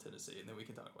point on Tennessee, and then we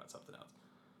can talk about something else.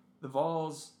 The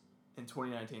Vols in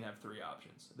 2019 have 3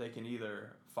 options. They can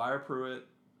either fire Pruitt,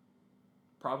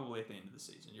 probably at the end of the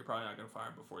season. You're probably not going to fire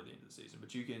him before the end of the season,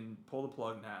 but you can pull the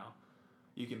plug now.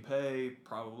 You can pay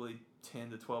probably $10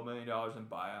 to $12 million in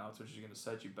buyouts, which is going to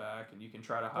set you back, and you can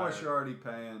try to hire. Plus, you're already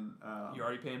paying. You're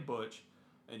already paying Butch,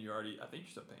 and I think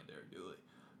you're still paying Derek Dooley,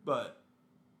 but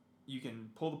you can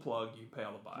pull the plug. You can pay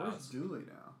all the buyouts. Where's Dooley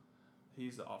now?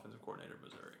 He's the offensive coordinator of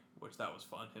Missouri, which that was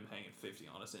fun. Him hanging 50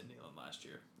 on us in Neyland last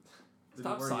year. Did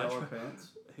he wear yellow pants?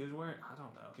 He was wearing, I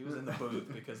don't know. He was in the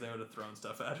booth because they would have thrown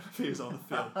stuff at him if he was on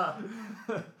the field.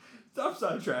 Stop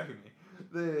sidetracking me.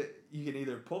 You can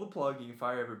either pull the plug, you can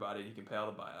fire everybody, and you can pay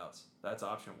all the buyouts. That's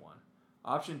option one.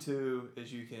 Option two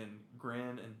is you can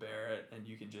grin and bear it, and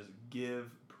you can just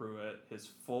give Pruitt his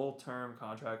full-term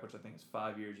contract, which I think is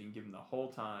 5 years. You can give him the whole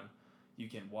time. You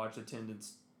can watch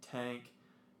attendance tank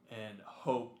and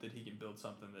hope that he can build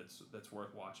something that's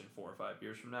worth watching 4 or 5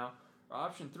 years from now. Or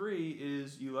option three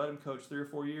is you let him coach 3 or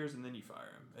 4 years and then you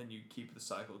fire him and you keep the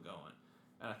cycle going.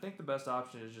 And I think the best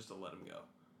option is just to let him go.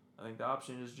 I think the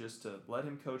option is just to let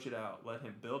him coach it out, let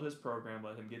him build his program,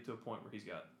 let him get to a point where he's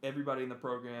got everybody in the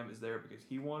program is there because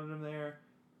he wanted him there,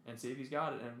 and see if he's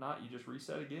got it. And if not, you just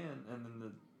reset again. And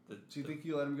then Do you think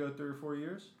you let him go 3 or 4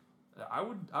 years? I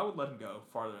would let him go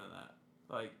farther than that.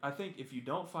 Like, I think if you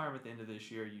don't fire him at the end of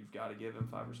this year, you've got to give him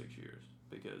 5 or 6 years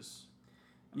because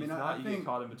if not, you get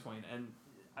caught in between. And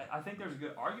I think there's a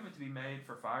good argument to be made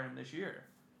for firing him this year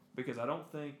because I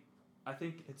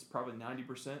think it's probably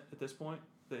 90% at this point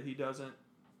that he doesn't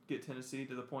get Tennessee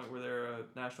to the point where they're a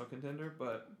national contender.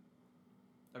 But,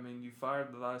 I mean, you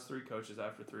fired the last 3 coaches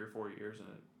after 3 or 4 years, and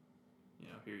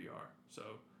here you are. So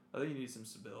I think you need some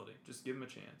stability. Just give him a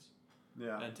chance.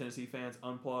 Yeah. And Tennessee fans,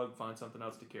 unplug, find something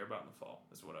else to care about in the fall.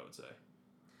 That's what I would say.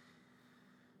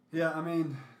 Yeah, I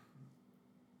mean,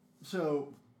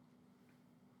 so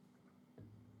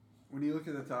when you look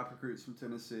at the top recruits from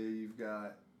Tennessee, you've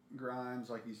got Grimes,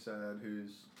 like you said,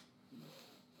 who's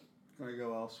going to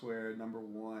go elsewhere, number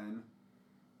 1.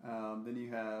 Then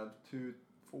you have 2,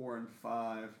 4, and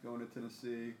 5 going to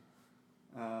Tennessee.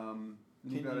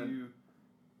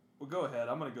 Well, go ahead.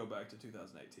 I'm going to go back to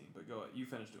 2018, but go ahead. You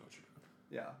finish doing what you're doing.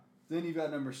 Yeah. Then you've got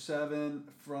number 7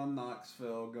 from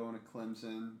Knoxville going to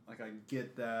Clemson. Like, I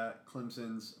get that.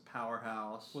 Clemson's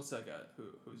powerhouse. What's that guy?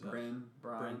 Who's that? Bryn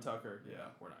Tucker.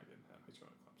 Yeah, we're not getting him. He's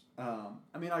going to Clemson.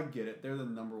 I mean, I get it. They're the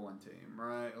number 1 team,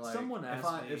 right? Like, someone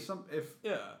asked me.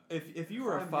 If you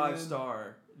were a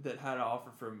 5-star that had an offer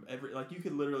from you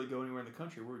could literally go anywhere in the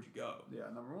country. Where would you go? Yeah,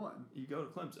 number 1. You go to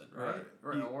Clemson, right?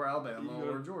 Or Alabama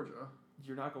or Georgia.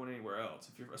 You're not going anywhere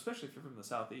else especially if you're from the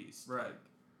Southeast. Right.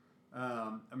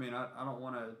 I mean, I don't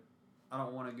want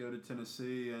to go to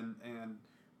Tennessee and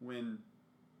win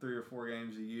 3 or 4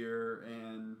 games a year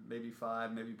and maybe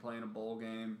 5, maybe play in a bowl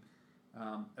game.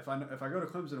 If I go to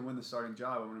Clemson and win the starting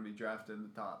job, I'm going to be drafted in the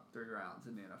top 3 rounds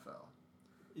in the NFL.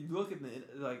 You look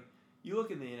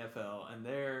in the NFL and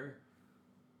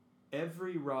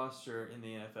every roster in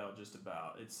the NFL just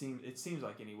about it seems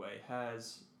like anyway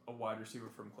has a wide receiver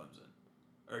from Clemson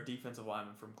or a defensive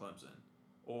lineman from Clemson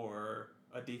or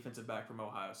a defensive back from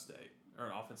Ohio State or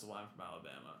an offensive lineman from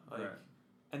Alabama. Right.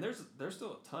 And there's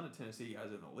still a ton of Tennessee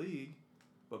guys in the league,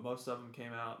 but most of them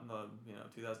came out in the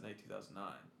 2008,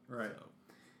 2009. Right.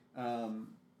 So.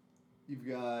 You've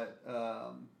got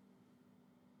a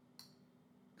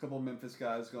couple of Memphis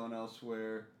guys going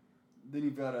elsewhere. Then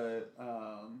you've got a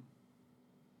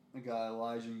guy,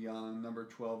 Elijah Young, number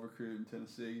 12 recruit in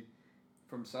Tennessee,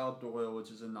 from South Doyle, which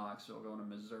is in Knoxville, going to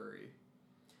Missouri.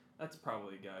 That's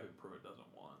probably a guy who Pruitt doesn't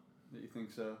want. Do you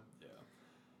think so?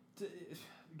 Yeah.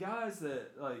 Guys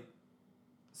that,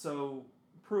 so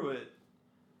Pruitt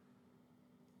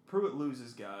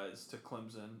loses guys to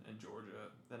Clemson and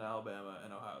Georgia and Alabama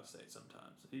and Ohio State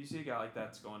sometimes. You see a guy like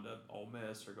that's going to Ole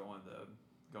Miss or going to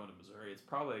Missouri. It's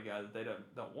probably a guy that they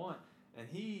don't want. And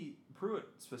Pruitt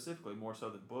specifically, more so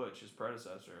than Butch, his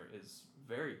predecessor, is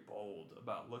very bold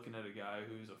about looking at a guy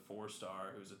who's a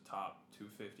 4-star, who's a top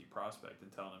 250 prospect,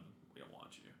 and telling him, we don't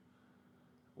want you.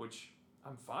 Which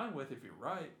I'm fine with if you're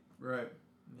right. Right.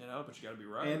 But you got to be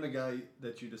right. And the guy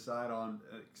that you decide on.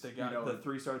 The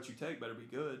 3-star that you take better be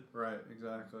good. Right,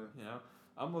 exactly.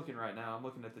 I'm looking right now. I'm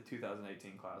looking at the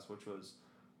 2018 class, which was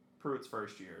Pruitt's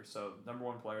first year. So, number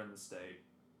 1 player in the state.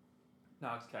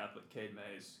 Knox Catholic, Cade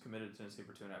Mays, committed to Tennessee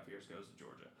for 2.5 years, goes to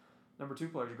Georgia. Number 2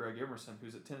 player is Greg Emerson,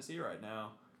 who's at Tennessee right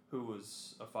now, who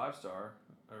was a 5-star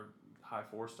or high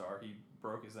 4-star. He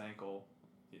broke his ankle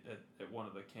at one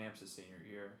of the camps his senior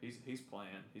year. He's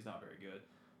playing. He's not very good.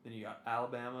 Then you got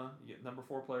Alabama. You get number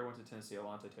 4 player went to Tennessee,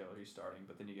 Alontae Taylor. He's starting.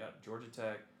 But then you got Georgia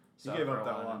Tech. He gave up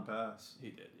that long pass. He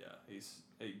did, yeah. He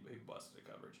busted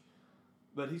the coverage.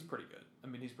 But he's pretty good. I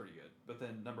mean, he's pretty good. But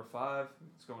then number 5,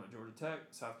 it's going to Georgia Tech,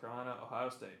 South Carolina, Ohio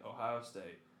State.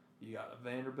 You got a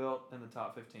Vanderbilt in the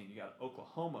top 15. You got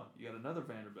Oklahoma. You got another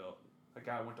Vanderbilt. A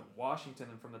guy went to Washington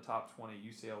and from the top 20.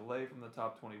 UCLA from the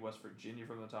top 20. West Virginia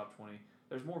from the top 20.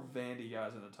 There's more Vandy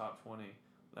guys in the top 20 than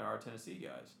there are Tennessee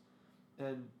guys.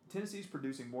 And Tennessee's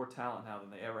producing more talent now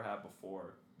than they ever have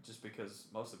before,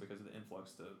 mostly because of the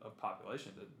influx of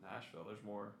population to Nashville. There's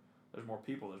more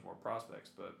people, there's more prospects,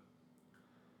 but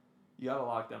you got to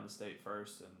lock down the state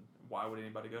first. And why would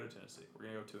anybody go to Tennessee? We're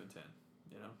gonna go 2-10.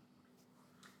 You know.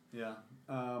 Yeah.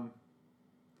 How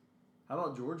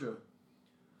about Georgia?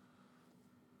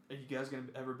 Are you guys gonna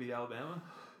ever beat Alabama?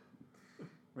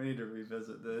 We need to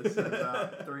revisit this in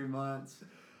about 3 months.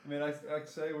 I mean, I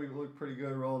say we look pretty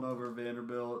good rolling over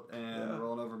Vanderbilt and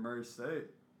rolling over Murray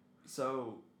State.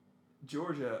 So,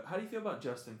 Georgia, how do you feel about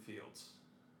Justin Fields?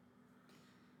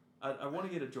 I want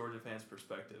to get a Georgia fan's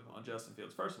perspective on Justin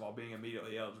Fields. First of all, being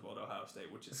immediately eligible at Ohio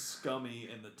State, which is scummy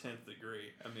in the 10th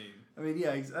degree. I mean,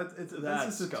 yeah, that's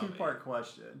just a scummy. 2-part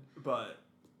question. But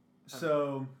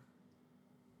so,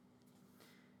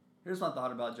 here's my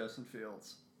thought about Justin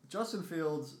Fields. Justin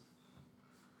Fields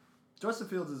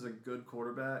is a good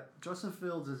quarterback. Justin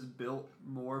Fields is built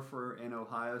more for an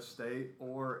Ohio State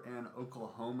or an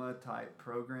Oklahoma type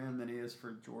program than he is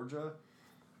for Georgia.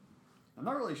 I'm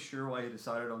not really sure why he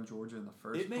decided on Georgia in the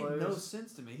first place. It made no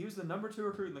sense to me. He was the number 2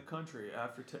 recruit in the country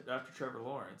after Trevor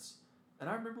Lawrence. And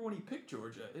I remember when he picked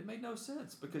Georgia, it made no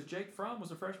sense because Jake Fromm was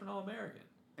a freshman All-American.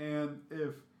 And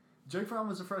if Jake Fromm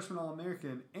was a freshman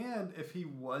All-American, and if he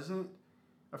wasn't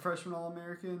a freshman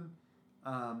All-American,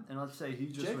 and let's say he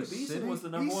just Jacob was Eason sitting, was the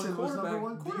number one quarterback the year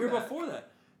quarterback. before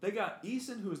that. They got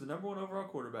Eason, who was the number 1 overall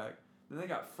quarterback. Then they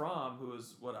got Fromm, who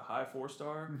was, a high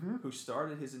 4-star, who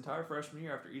started his entire freshman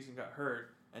year after Eason got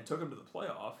hurt and took him to the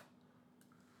playoff.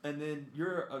 And then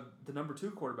you're the number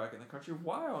 2 quarterback in the country.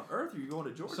 Why on earth are you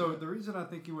going to Georgia? So the reason I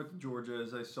think he went to Georgia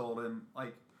is they sold him,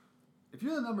 like, if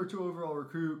you're the number 2 overall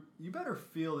recruit, you better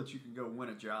feel that you can go win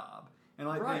a job. And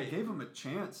they gave him a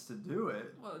chance to do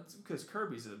it. Well, it's because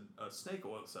Kirby's a snake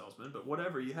oil salesman, but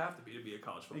whatever you have to be a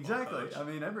college football coach. I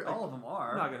mean, all of them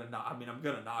are. I'm not gonna knock. I'm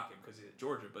gonna knock him because he's at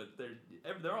Georgia, but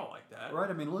they're all like that. Right.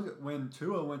 I mean, look at when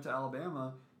Tua went to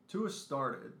Alabama. Tua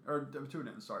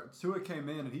didn't start. Tua came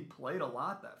in and he played a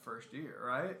lot that first year,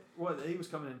 right? Well, he was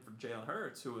coming in from Jalen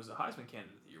Hurts, who was a Heisman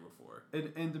candidate the year before.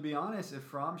 And to be honest, if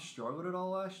Fromm struggled at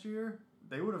all last year,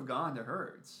 they would have gone to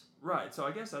Hurts. Right, so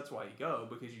I guess that's why you go,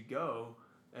 because you go,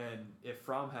 and if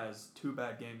Fromm has 2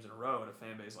 bad games in a row at a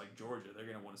fan base like Georgia, they're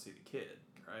going to want to see the kid,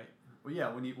 right? Well,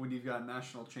 yeah, when you've got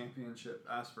national championship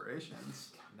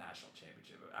aspirations. National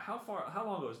championship. How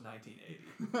long ago was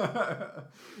 1980?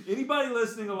 Anybody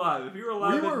listening alive, if you were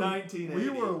alive in 1980.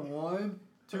 We were 1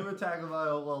 Tua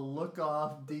Tagovailoa look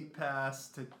off deep pass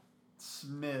to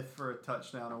Smith for a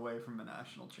touchdown away from a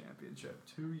national championship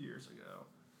 2 years ago.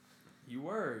 You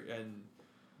were, and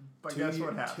but guess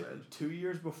what happened? 2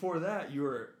 years before that, you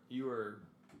were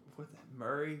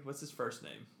Murray. What's his first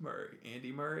name? Murray.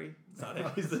 Andy Murray. It's not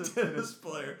him. He's the tennis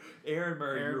player. Aaron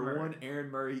Murray. You were one Aaron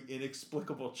Murray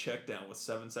inexplicable check down with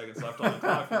 7 seconds left on the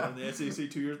clock from the SEC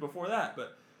 2 years before that.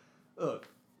 But look,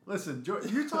 listen,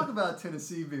 you talk about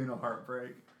Tennessee being a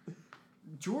heartbreak.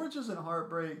 Georgia's a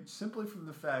heartbreak simply from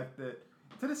the fact that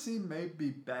Tennessee may be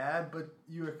bad, but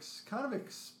you kind of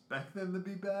expect them to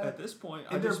be bad. At this point,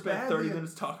 I just spent 30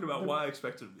 minutes talking about why I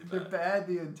expect them to be bad. They're bad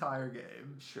the entire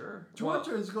game. Sure.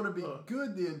 Georgia is going to be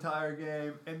good the entire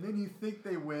game, and then you think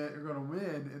are going to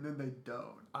win, and then they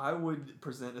don't. I would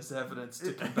present as evidence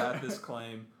to combat this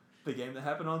claim the game that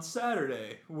happened on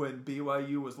Saturday when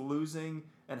BYU was losing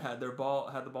and had the ball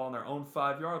on their own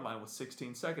 5-yard line with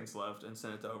 16 seconds left and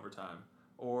sent it to overtime.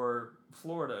 Or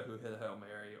Florida, who hit a Hail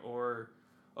Mary, or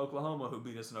Oklahoma, who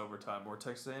beat us in overtime, or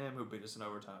Texas A&M, who beat us in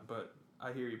overtime. But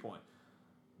I hear your point.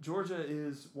 Georgia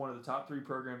is one of the top 3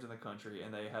 programs in the country,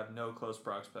 and they have no close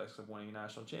prospects of winning a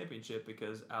national championship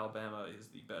because Alabama is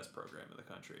the best program in the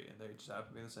country, and they just happen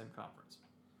to be in the same conference.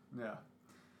 Yeah.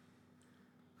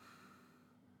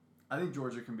 I think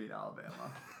Georgia can beat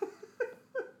Alabama.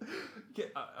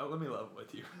 Let me level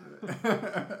with you.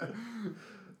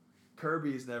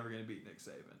 Kirby is never going to beat Nick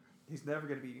Saban. He's never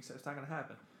going to beat Nick Saban. It's not going to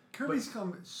happen. Kirby's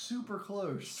come super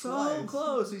close. So twice.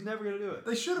 close. He's never going to do it.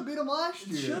 They should have beat him last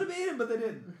year. Should have beat him, but they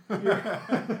didn't.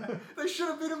 They should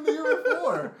have beat him the year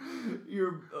before.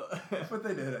 But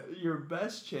they did it. Your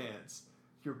best chance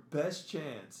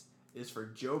is for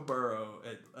Joe Burrow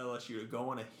at LSU to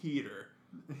go on a heater,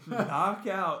 knock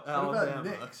out Alabama. What about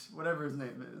Nix, whatever his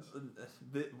name is?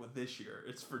 This year,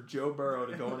 it's for Joe Burrow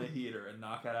to go on a heater and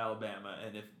knock out Alabama.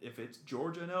 And if it's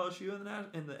Georgia and LSU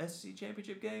in the SEC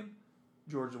championship game,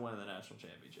 Georgia winning the national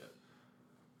championship.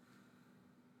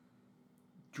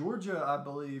 Georgia, I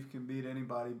believe, can beat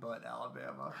anybody but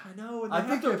Alabama. I know, and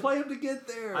they have to play them to get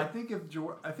there. I think if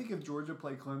Georgia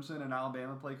played Clemson and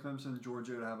Alabama played Clemson,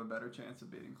 Georgia would have a better chance of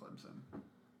beating Clemson.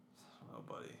 Oh,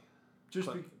 buddy. Just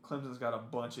Clemson's got a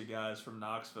bunch of guys from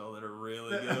Knoxville that are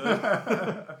really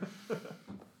good.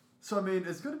 So, I mean,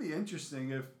 it's going to be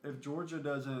interesting if Georgia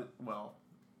doesn't, well,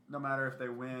 no matter if they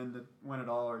win it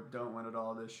all or don't win it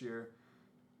all this year.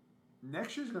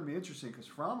 Next year's going to be interesting because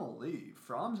Fromm will leave.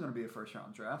 Fromm's going to be a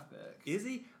first-round draft pick. Is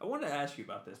he? I wanted to ask you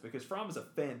about this because Fromm is a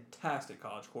fantastic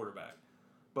college quarterback.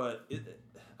 But,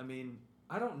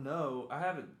 I don't know. I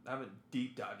haven't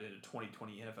deep dived into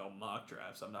 2020 NFL mock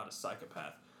drafts. I'm not a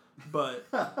psychopath. But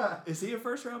is he a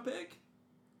first-round pick?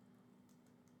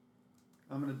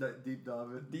 I'm going to deep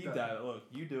dive it. Deep dive it. Look,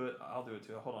 you do it. I'll do it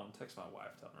too. Hold on. Text my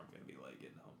wife. Tell her I'm going to be late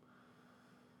getting home.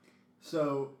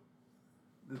 So,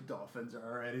 the Dolphins are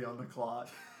already on the clock.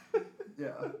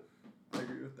 Yeah, I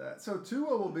agree with that. So,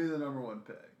 Tua will be the number 1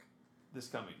 pick. This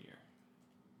coming year.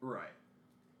 Right.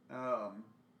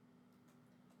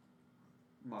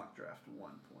 Mock draft 1.0.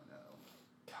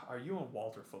 Are you on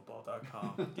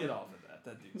WalterFootball.com? Get off of that.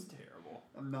 That dude's terrible.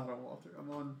 I'm not on Walter. I'm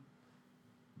not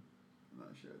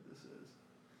sure what this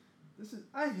is.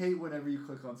 I hate whenever you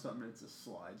click on something and it's a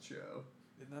slideshow.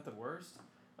 Isn't that the worst?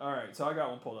 All right, so I got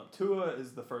one pulled up. Tua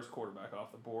is the first quarterback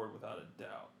off the board without a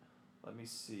doubt. Let me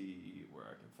see where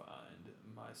I can find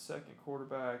my second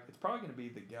quarterback. It's probably going to be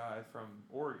the guy from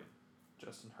Oregon,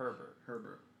 Justin Herbert.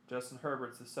 Justin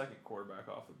Herbert's the second quarterback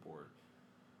off the board.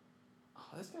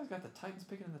 Oh, this guy's got the Titans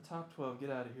picking in the top 12. Get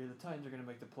out of here. The Titans are going to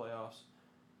make the playoffs.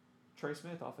 Trey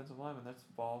Smith, offensive lineman. That's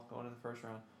the ball going in the first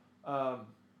round.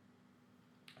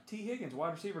 T. Higgins,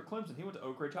 wide receiver, Clemson. He went to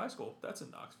Oak Ridge High School. That's in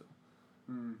Knoxville.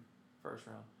 First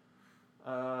round.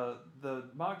 The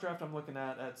mock draft I'm looking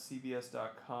at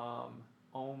CBS.com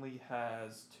only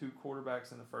has 2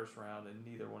 quarterbacks in the first round, and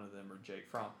neither one of them are Jake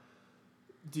Fromm.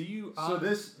 Do you? So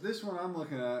this one I'm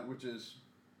looking at, which is,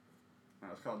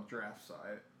 it's called Draft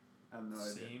Site. I have no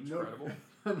idea. Seems credible.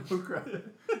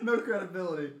 No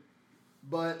credibility,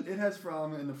 but it has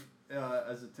Fromm in the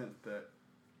as a 10th pick.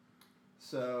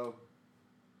 So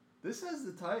this has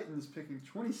the Titans picking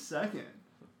 22nd.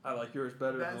 I like yours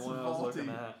better than the one I was looking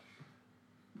at.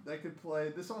 That could play.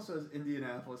 This also has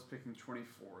Indianapolis picking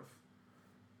 24th.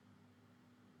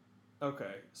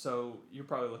 Okay, so you're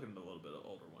probably looking at a little bit of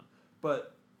older one.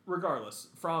 But regardless,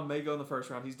 Fromm may go in the first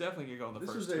round. He's definitely going to go in the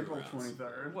first 2 rounds. This is April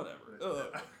 23rd.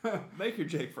 Whatever. Make your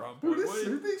Jake Fromm point.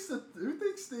 Who thinks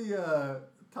the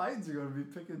Titans are going to be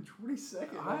picking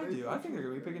 22nd? I do. I think they're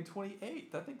going to be picking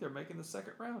 28th. I think they're making the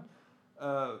second round.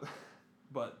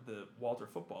 But the Walter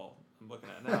Football I'm looking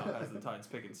at now has the Titans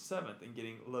picking 7th and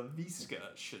getting Laviska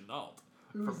Shenault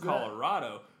from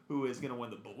Colorado, who is going to win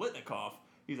the Biletnikoff.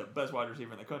 He's the best wide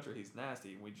receiver in the country. He's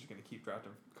nasty. We're just going to keep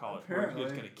drafting college. Apparently. We're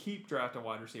just going to keep drafting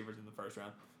wide receivers in the first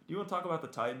round. Do you want to talk about the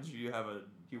Titans? Or do you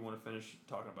want to finish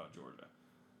talking about Georgia?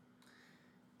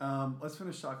 Let's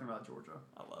finish talking about Georgia.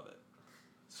 I love it.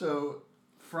 So,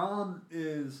 Fromm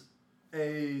is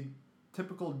a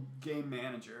typical game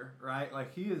manager, right?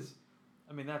 Like, he is...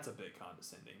 I mean, that's a bit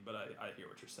condescending, but I hear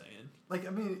what you're saying. Like,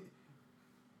 I mean...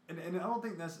 And I don't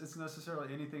think it's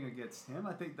necessarily anything against him.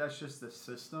 I think that's just the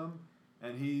system.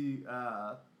 And he's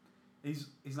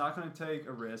not going to take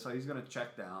a risk. Like, he's going to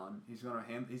check down. He's going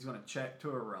to check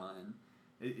to a run.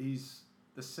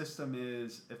 The system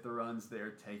is, if the run's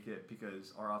there, take it,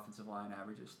 because our offensive line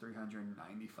averages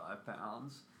 395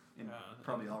 pounds. And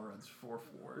probably all runs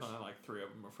 4.4s. Like 3 of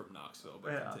them are from Knoxville,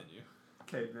 but continue.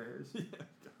 Cave Bears. Yeah.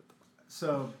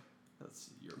 So...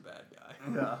 You're a bad guy.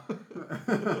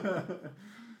 Yeah.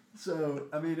 So,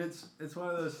 I mean, it's one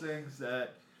of those things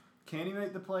that, can he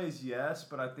make the plays? Yes,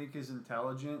 but I think his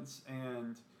intelligence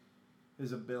and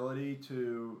his ability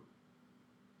to,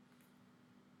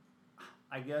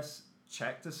 I guess,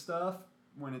 check to stuff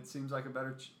when it seems like a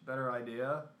better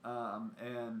idea,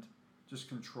 and just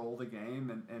control the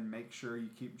game and make sure you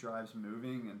keep drives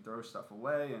moving and throw stuff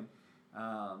away and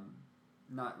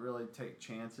not really take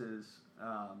chances.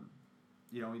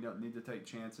 We don't need to take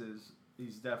chances.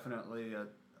 He's definitely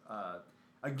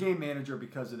a game manager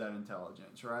because of that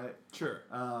intelligence, right? Sure.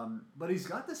 But he's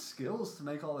got the skills to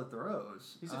make all the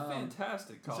throws. He's a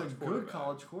fantastic college quarterback. He's a good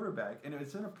college quarterback. And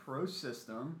it's in a pro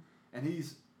system, and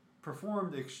he's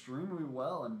performed extremely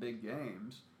well in big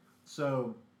games.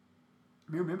 So,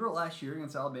 you remember last year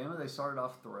against Alabama, they started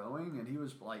off throwing, and he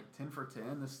was like 10 for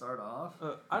 10 to start off?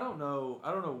 I don't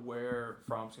know where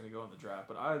Fromm's going to go in the draft,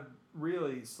 but I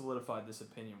really solidified this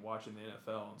opinion watching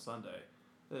the NFL on Sunday,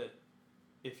 that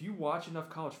if you watch enough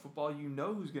college football, you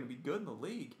know who's going to be good in the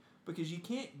league. because you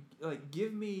can't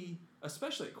give me,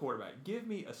 especially at quarterback, give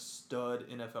me a stud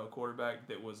NFL quarterback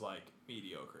that was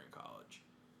mediocre in college.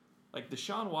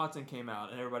 Deshaun Watson came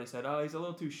out and everybody said, "Oh, he's a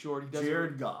little too short." He doesn't.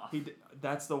 Jared Goff.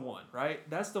 That's the one, right?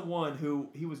 That's the one who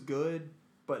he was good,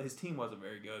 but his team wasn't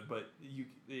very good. But he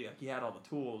had all the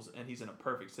tools and he's in a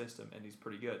perfect system and he's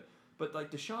pretty good. But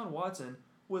Deshaun Watson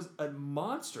was a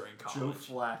monster in college.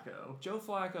 Joe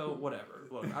Flacco, whatever.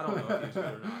 Look, I don't know if he's good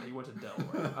or not. He went to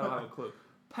Delaware. I don't have a clue.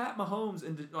 Pat Mahomes,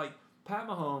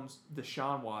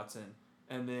 Deshaun Watson,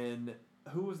 and then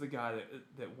who was the guy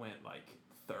that went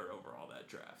third overall that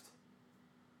draft?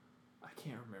 I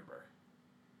can't remember.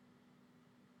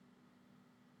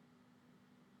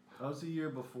 That was the year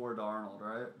before Darnold,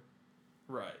 right?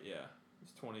 Right, yeah.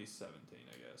 It's 2017,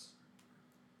 I guess.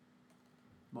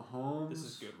 Mahomes. This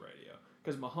is good radio.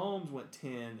 Because Mahomes went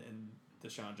 10 and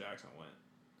Deshaun Jackson went.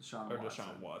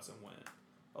 Deshaun Watson went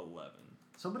 11.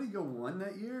 Somebody go 1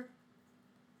 that year?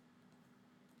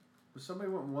 Somebody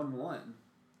went 1-1.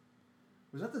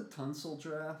 Was that the Tunsil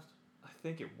draft? I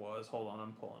think it was. Hold on,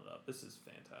 I'm pulling it up. This is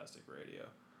fantastic radio.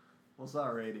 Well, it's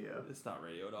not radio. It's not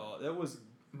radio at all. That was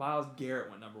Myles Garrett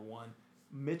went number 1.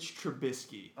 Mitch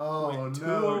Trubisky went 2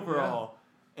 overall.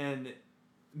 Yeah. And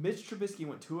Mitch Trubisky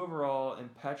went 2 overall,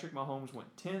 and Patrick Mahomes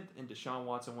went 10th, and Deshaun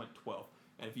Watson went 12th.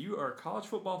 And if you are a college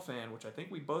football fan, which I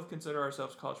think we both consider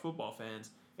ourselves college football fans,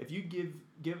 if you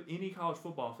give any college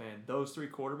football fan those 3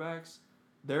 quarterbacks,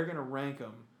 they're going to rank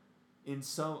them in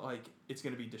some, it's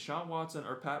going to be Deshaun Watson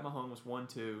or Pat Mahomes 1,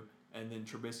 2, and then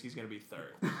Trubisky's going to be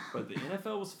 3rd. But the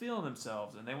NFL was feeling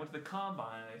themselves, and they went to the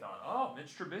combine, and they thought, oh,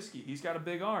 Mitch Trubisky, he's got a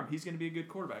big arm. He's going to be a good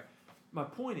quarterback. My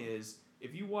point is,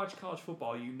 if you watch college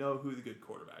football, you know who the good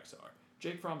quarterbacks are.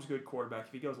 Jake Fromm's a good quarterback.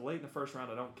 If he goes late in the first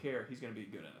round, I don't care. He's going to be a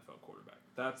good NFL quarterback.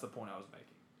 That's the point I was making.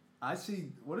 I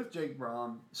see. What if Jake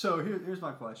Fromm? So here's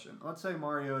my question. Let's say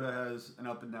Mariota has an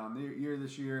up and down year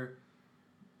this year.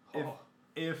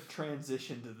 If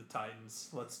transition to the Titans,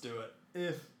 let's do it.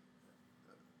 If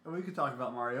we could talk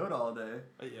about Mariota all day.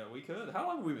 Yeah, we could. How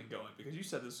long have we been going? Because you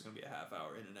said this was going to be a half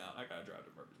hour in and out. I got to drive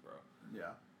to Murfreesboro.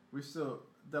 Yeah. We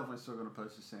definitely still going to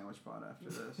post a sandwich pod after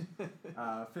this.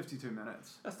 52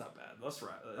 minutes. That's not bad. Let's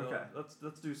wrap. Okay.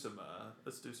 Let's do some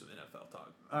NFL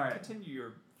talk. All right. Continue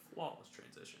your flawless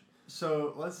transition.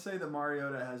 So let's say that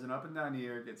Mariota has an up and down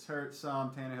year, gets hurt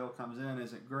some. Tannehill comes in,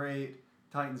 isn't great.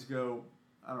 Titans go,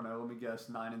 I don't know. Let me guess,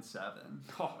 9-7.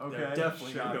 Oh, okay. They're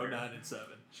definitely going to go 9-7.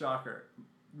 Shocker.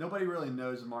 Nobody really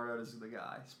knows Mariota's the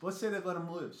guy. So let's say they let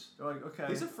him loose. They're like, okay.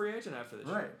 He's a free agent after this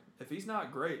year. If he's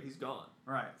not great, he's gone.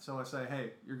 Right. So let's say,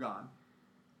 hey, you're gone.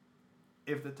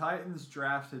 If the Titans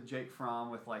drafted Jake Fromm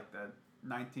with the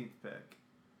 19th pick,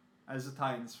 as a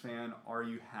Titans fan, are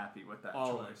you happy with that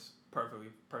choice? Perfectly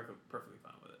fine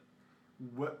with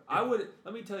it.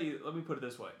 Let me put it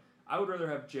this way. I would rather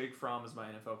have Jake Fromm as my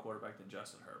NFL quarterback than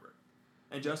Justin Herbert.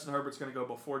 And Justin Herbert's going to go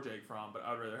before Jake Fromm, but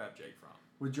I would rather have Jake Fromm.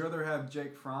 Would you rather have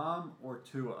Jake Fromm or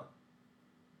Tua?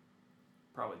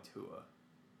 Probably Tua.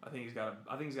 I think he's got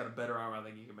a better arm. I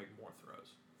think he can make more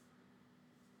throws.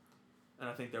 And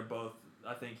I think they're both.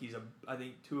 I think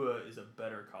Tua is a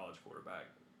better college quarterback,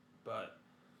 but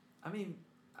I mean,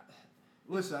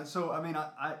 listen. So I mean,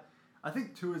 I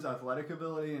think Tua's athletic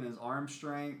ability and his arm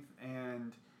strength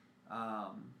and I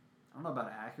don't know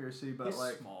about accuracy, but he's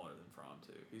smaller than Fromm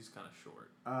too. He's kind of short.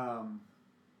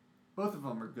 Both of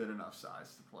them are good enough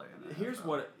size to play in.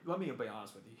 Let me be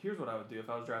honest with you. Here's what I would do if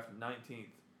I was drafted 19th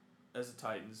as a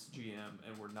Titans GM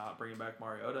and we're not bringing back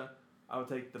Mariota. I would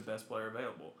take the best player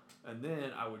available. And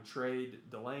then I would trade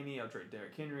Delaney, I would trade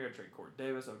Derrick Henry, I would trade Corey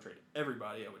Davis, I would trade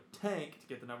everybody. I would tank to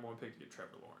get the number 1 pick to get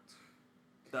Trevor Lawrence.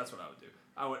 That's what I would do.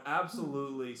 I would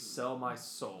absolutely sell my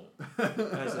soul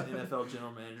as an NFL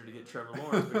general manager to get Trevor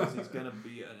Lawrence because he's going to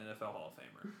be an NFL Hall of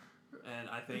Famer. And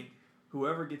I think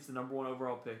whoever gets the number 1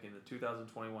 overall pick in the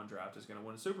 2021 draft is going to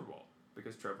win a Super Bowl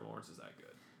because Trevor Lawrence is that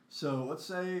good. So let's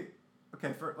say,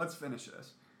 let's finish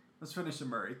this. Let's finish the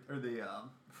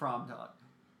Fromm talk.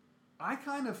 I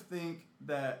kind of think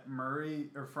that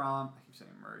Murray or Fromm. I keep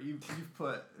saying Murray. You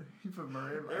put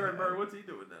Murray. In my Aaron head. Murray, what's he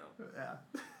doing now? Yeah,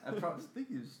 I probably think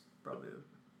he's probably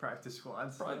a practice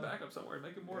squad. Probably back up somewhere,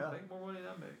 making more money than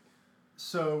I make.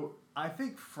 So I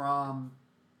think Fromm.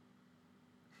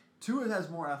 Tua has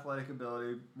more athletic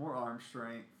ability, more arm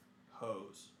strength.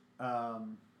 Hose.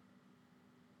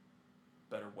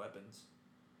 Better weapons.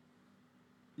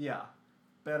 Yeah,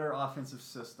 better offensive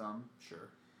system. Sure.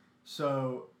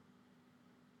 So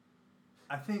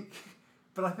I think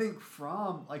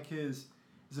Fromm, his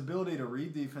ability to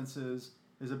read defenses,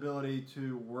 his ability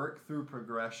to work through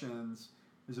progressions,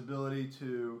 his ability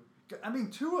to,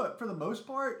 Tua, for the most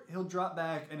part, he'll drop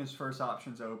back and his first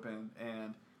option's open,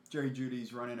 and Jerry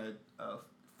Judy's running a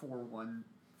 4-1,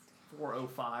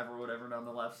 405 or whatever down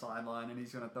the left sideline, and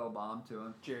he's going to throw a bomb to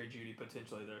him. Jerry Judy,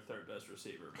 potentially their third best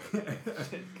receiver, but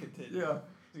continue. Yeah.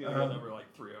 He's going to go number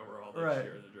like 3 overall this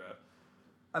year in the draft.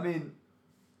 I mean,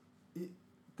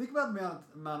 think about the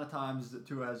amount of times that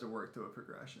Tua has to work through a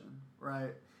progression,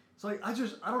 right? It's like, I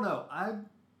don't know.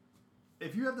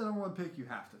 If you have the number 1 pick, you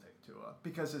have to take Tua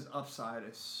because his upside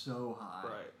is so high.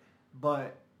 Right.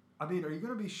 But, I mean, are you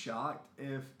going to be shocked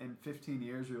if in 15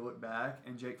 years we look back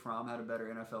and Jake Fromm had a better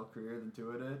NFL career than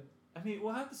Tua did? I mean,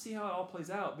 we'll have to see how it all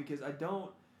plays out because I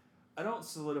don't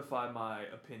solidify my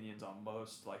opinions on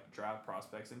most like draft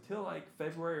prospects until like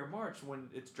February or March when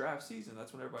it's draft season.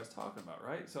 That's when everybody's talking about,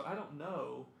 right? So I don't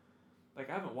know. Like,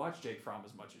 I haven't watched Jake Fromm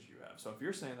as much as you have. So if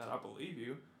you're saying that, I believe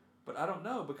you. But I don't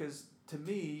know because to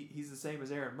me, he's the same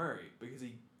as Aaron Murray because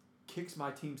he kicks my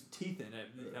team's teeth in it,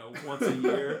 once a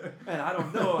year. And I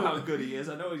don't know how good he is.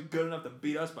 I know he's good enough to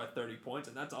beat us by 30 points,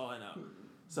 and that's all I know.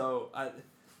 So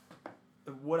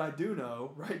what I do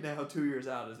know right now, 2 years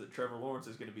out, is that Trevor Lawrence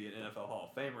is going to be an NFL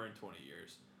Hall of Famer in 20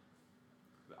 years.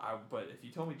 But if you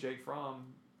told me Jake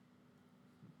Fromm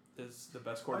is the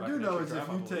best quarterback,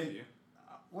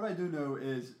 what I do know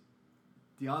is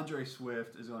DeAndre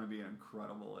Swift is going to be an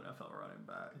incredible NFL running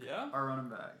back. Yeah? Our running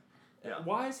back. Yeah.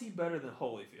 Why is he better than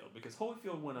Holyfield? Because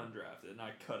Holyfield went undrafted, and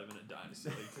I cut him in a dynasty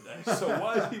league today. So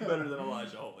why is he better than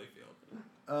Elijah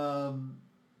Holyfield?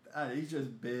 He's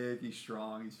just big. He's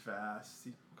strong. He's fast.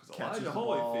 Because Elijah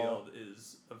Holyfield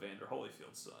is Evander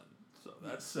Holyfield's son. So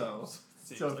that's so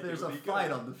like if there's a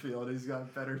fight on the field, he's got a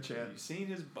better chance. You've seen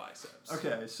his biceps.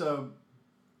 Okay, so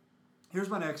here's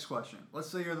my next question. Let's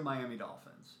say you're the Miami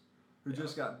Dolphins, who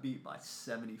just got beat by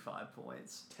 75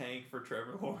 points. Tank for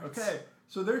Trevor Lawrence. Okay,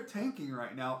 so they're tanking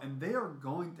right now, and they are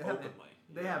going to have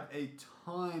openly. Have a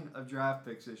ton of draft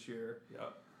picks this year.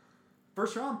 Yep.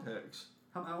 First round picks.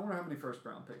 I wonder how many first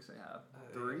round picks they have.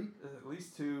 3? At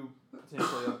least 2,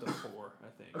 potentially up to 4, I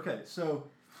think. Okay, so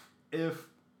if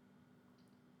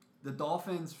the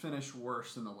Dolphins finish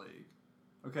worse in the league,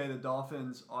 okay, the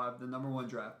Dolphins are the number 1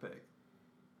 draft pick.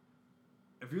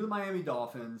 If you're the Miami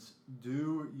Dolphins,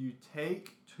 do you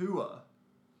take Tua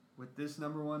with this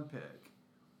number 1 pick,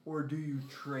 or do you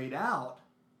trade out,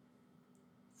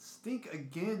 stink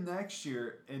again next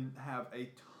year, and have a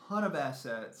ton of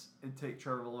assets and take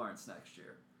Trevor Lawrence next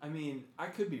year? I mean, I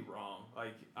could be wrong.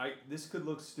 This could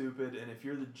look stupid, and if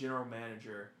you're the general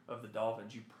manager of the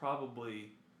Dolphins, you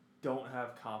probably don't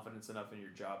have confidence enough in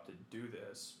your job to do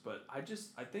this. But I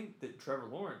think that Trevor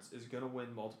Lawrence is going to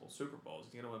win multiple Super Bowls.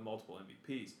 He's going to win multiple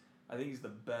MVPs. I think he's the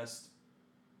best.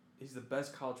 He's the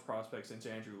best college prospect since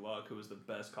Andrew Luck, who was the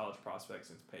best college prospect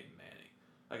since Peyton Manning.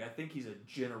 I think he's a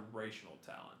generational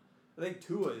talent. I think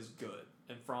Tua is good,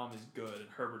 and Fromm is good, and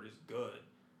Herbert is good,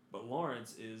 but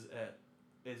Lawrence is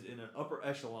in an upper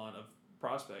echelon of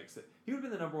prospects that he would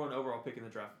have been the number 1 overall pick in the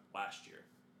draft last year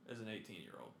as an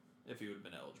 18-year-old if he would have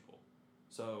been eligible.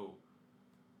 So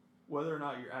whether or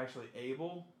not you're actually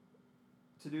able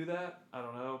to do that, I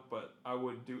don't know, but I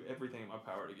would do everything in my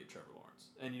power to get Trevor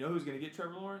Lawrence. And you know who's going to get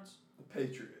Trevor Lawrence? The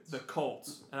Patriots. The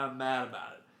Colts, and I'm mad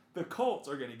about it. The Colts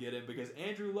are going to get him because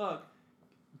Andrew Luck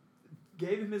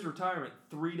gave him his retirement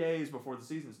 3 days before the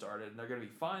season started, and they're going to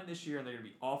be fine this year, and they're going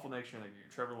to be awful next year, and they're going to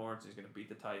get Trevor Lawrence, and he's going to beat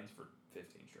the Titans for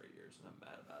 15 straight years, and I'm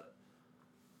mad about it.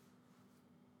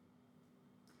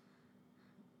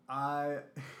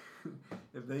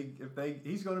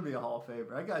 He's going to be a Hall of Famer.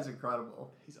 That guy's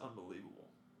incredible. He's unbelievable.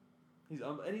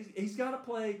 He's got to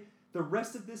play the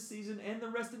rest of this season and the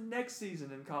rest of next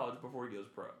season in college before he goes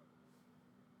pro.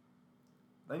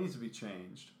 That needs to be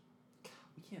changed.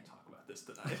 We can't talk about this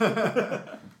tonight.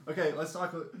 Okay, let's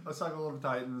talk a little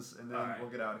Titans, and then we'll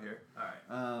get out of here. All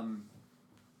right.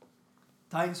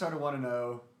 Titans started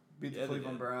 1-0, beat the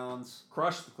Cleveland Browns.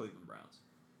 Crushed the Cleveland Browns.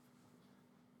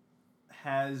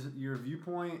 Has your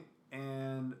viewpoint,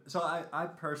 and so I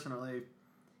personally,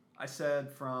 I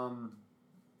said from,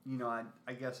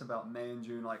 I guess about May and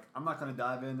June, I'm not going to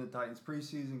dive into Titans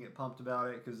preseason, get pumped about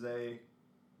it, because they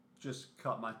just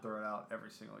cut my throat out every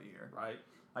single year. Right.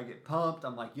 I get pumped.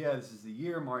 I'm like, yeah, this is the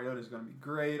year. Mariota's going to be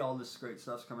great. All this great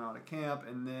stuff's coming out of camp.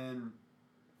 And then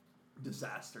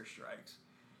disaster strikes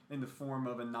in the form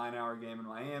of a 9-hour game in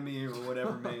Miami or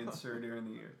whatever may ensue during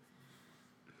the year.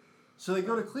 So they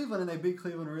go to Cleveland, and they beat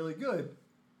Cleveland really good.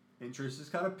 Interest is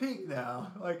kind of peaked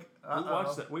now.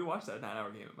 We watched that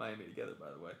 9-hour game at Miami together, by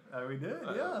the way. We did,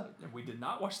 yeah. And we did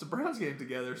not watch the Browns game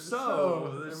together,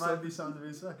 so there might be something to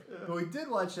be said. But we did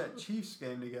watch that Chiefs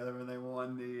game together when they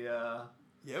won the...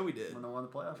 yeah, we did. When they won the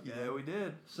playoff game. Yeah, we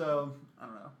did. So, I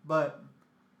don't know. But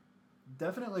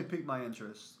definitely piqued my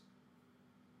interest.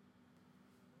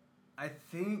 I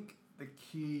think the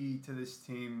key to this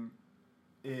team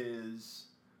is,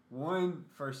 one,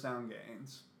 first down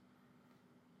gains.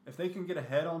 If they can get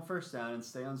ahead on first down and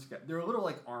stay on schedule, they're a little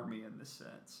like Army in this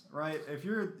sense, right? If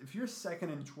you're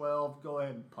 2nd and 12, go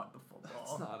ahead and punt the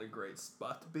football. That's not a great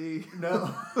spot to be. No.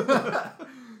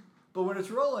 But when it's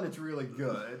rolling, it's really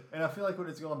good. And I feel like when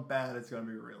it's going bad, it's going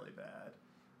to be really bad.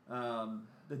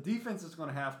 The defense is going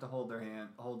to have to hold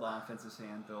the offense's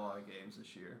hand through a lot of games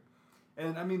this year.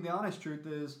 And, I mean, the honest truth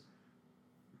is,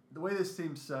 the way this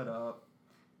team's set up,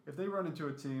 if they run into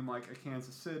a team like a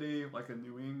Kansas City, like a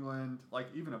New England, like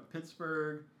even a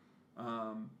Pittsburgh,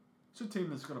 it's a team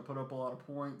that's going to put up a lot of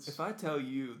points. If I tell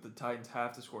you the Titans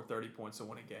have to score 30 points to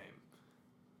win a game,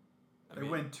 they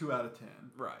win 2 out of 10.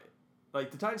 Right.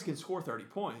 Like, the Titans can score 30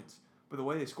 points, but the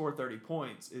way they score 30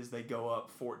 points is they go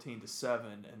up 14-7,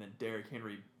 and then Derrick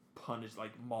Henry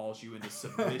mauls you into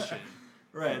submission.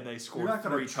 Right. And they score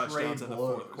 3 touchdowns in the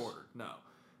fourth quarter. No.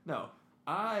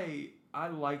 I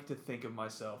like to think of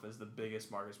myself as the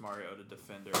biggest Marcus Mariota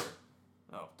defender.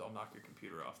 Oh, don't knock your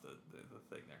computer off the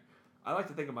thing there. I like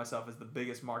to think of myself as the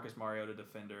biggest Marcus Mariota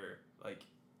defender, like,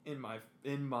 in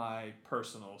my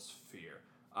personal sphere.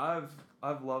 I've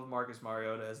loved Marcus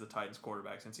Mariota as the Titans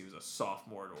quarterback since he was a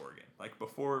sophomore at Oregon. Like,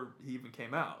 before he even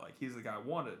came out, like, he's the guy I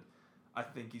wanted. I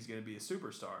think he's going to be a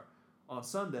superstar. On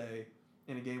Sunday,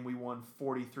 in a game we won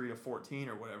 43-14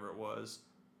 or whatever it was,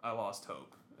 I lost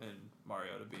hope in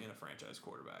Mariota being a franchise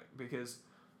quarterback because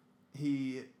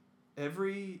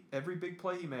every big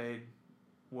play he made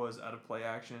was out of play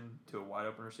action to a wide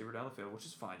open receiver down the field, which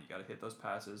is fine. You got to hit those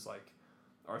passes. Like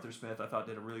Arthur Smith, I thought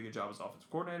did a really good job as offensive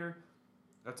coordinator.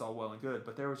 That's all well and good,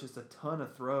 but there was just a ton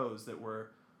of throws that were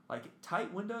like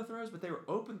tight window throws, but they were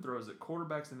open throws that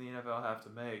quarterbacks in the NFL have to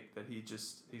make that he's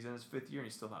in his 5th year and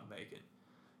he's still not making.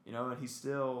 You know, and he's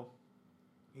still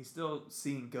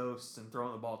seeing ghosts and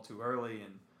throwing the ball too early,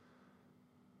 and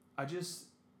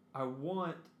I've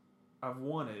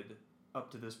wanted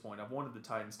up to this point, I've wanted the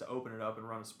Titans to open it up and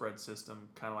run a spread system,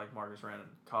 kind of like Marcus ran in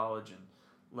college, and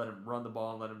let him run the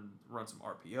ball and let him run some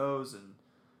RPOs, and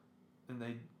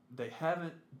they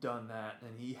haven't done that,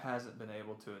 and he hasn't been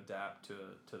able to adapt to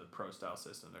the pro style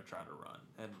system they're trying to run,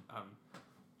 and I'm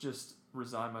just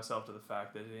resigned myself to the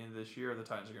fact that at the end of this year the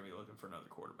Titans are going to be looking for another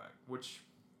quarterback, which,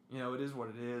 you know, it is what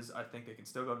it is. I think they can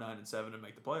still go 9-7 and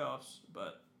make the playoffs,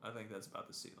 but I think that's about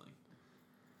the ceiling.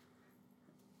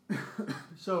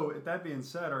 So, with that being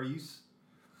said,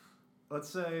 let's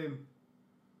say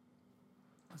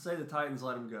the Titans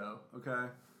let him go, okay?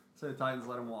 Say the Titans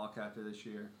let him walk after this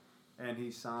year, and he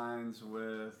signs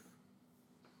with...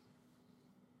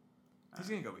 He's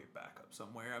going to go be a backup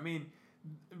somewhere. I mean,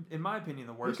 in my opinion,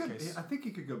 the worst case... I think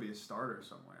he could go be a starter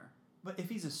somewhere. But if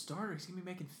he's a starter, he's going to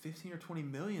be making $15 or $20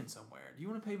 million somewhere. Do you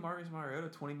want to pay Marcus Mariota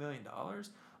 $20 million?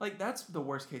 Like, that's the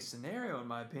worst case scenario, in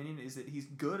my opinion, is that he's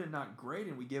good and not great,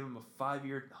 and we give him a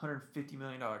 5-year, $150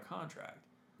 million contract.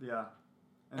 Yeah.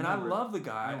 And I love the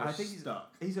guy. I think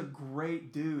stuck. He's a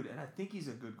great dude, and I think he's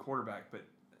a good quarterback, but,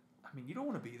 I mean, you don't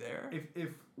want to be there.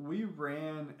 If we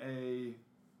ran a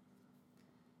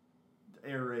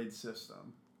air raid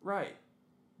system, right,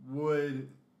 would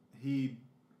he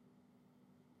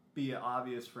be an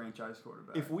obvious franchise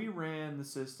quarterback? If we ran the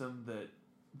system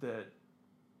that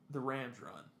the Rams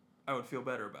run, I would feel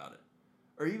better about it.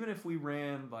 Or even if we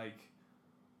ran like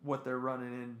what they're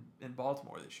running in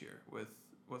Baltimore this year with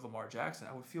Lamar Jackson,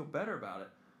 I would feel better about it.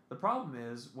 The problem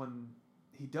is when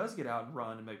he does get out and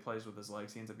run and make plays with his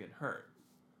legs, he ends up getting hurt.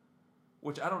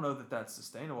 Which I don't know that that's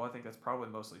sustainable. I think that's probably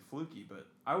mostly fluky, but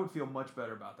I would feel much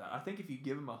better about that. I think if you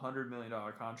give him a $100 million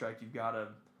contract, you've got to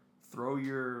throw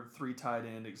your 3 tight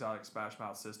end exotic smash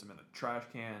mouth system in the trash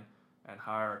can and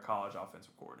hire a college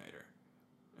offensive coordinator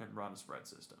and run a spread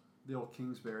system. The old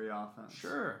Kingsbury offense.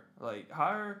 Sure. Like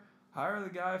hire the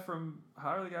guy from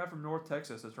North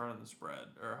Texas that's running the spread,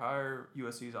 or hire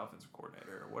USC's offensive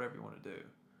coordinator, or whatever you want to do.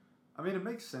 I mean, it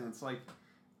makes sense. Like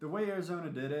the way Arizona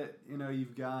did it, you know, you're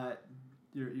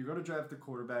going to draft a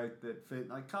quarterback that fit.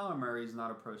 Like Kyler Murray's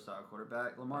not a pro style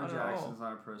quarterback. Lamar Jackson's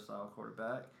not a pro style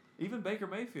quarterback. Even Baker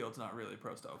Mayfield's not really a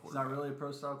pro-style quarterback. He's not really a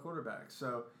pro-style quarterback.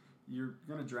 So you're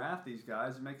going to draft these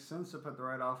guys. It makes sense to put the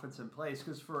right offense in place.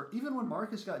 Because even when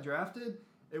Marcus got drafted,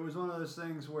 it was one of those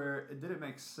things where it didn't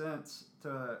make sense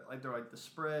to, the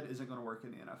spread isn't going to work in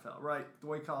the NFL, right? The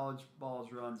way college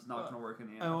balls run is not going to work in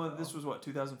the NFL. Well, this was,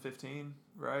 2015,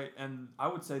 right? And I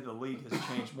would say the league has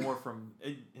changed more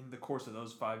in the course of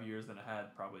those 5 years than it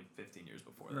had probably 15 years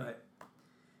before that. Right.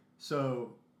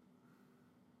 So...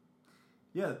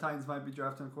 yeah, the Titans might be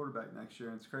drafting a quarterback next year.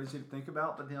 And it's crazy to think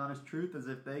about, but the honest truth is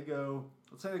if they go,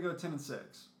 let's say they go 10-6.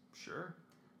 Sure.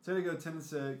 Say they go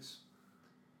 10-6.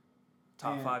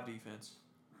 Top 5 defense.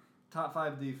 Top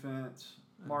 5 defense.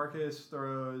 Marcus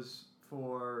throws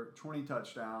for 20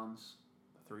 touchdowns.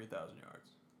 3,000 yards.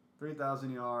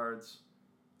 3,000 yards,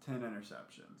 10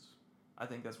 interceptions. I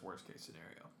think that's worst case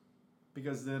scenario.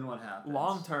 Because then what happens?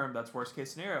 Long term, that's worst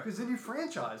case scenario. Because then you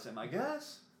franchise him, I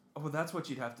guess. Well, that's what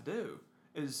you'd have to do.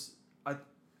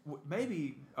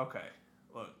 Maybe okay.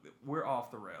 Look, we're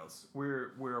off the rails.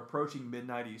 We're approaching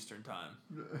midnight Eastern time.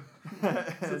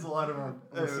 Since a lot of our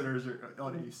listeners are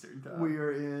on Eastern time. We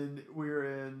are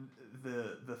in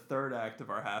the third act of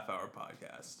our half-hour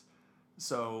podcast.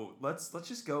 So let's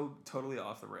just go totally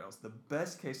off the rails. The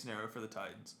best case scenario for the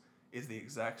Titans is the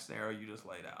exact scenario you just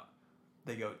laid out.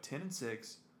 They go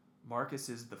 10-6. Marcus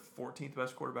is the 14th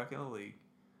best quarterback in the league.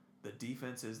 The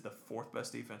defense is the 4th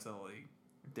best defense in the league.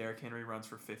 Derrick Henry runs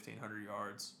for 1,500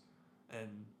 yards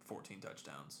and 14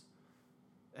 touchdowns.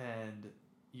 And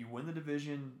you win the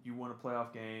division, you win a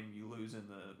playoff game, you lose in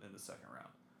the second round.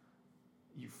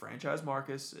 You franchise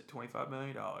Marcus at $25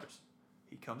 million.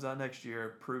 He comes out next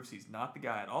year, proves he's not the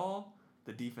guy at all.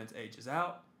 The defense ages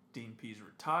out. Dean Pease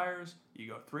retires. You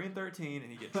go 3-13,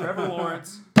 and you get Trevor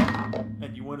Lawrence,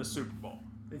 and you win a Super Bowl.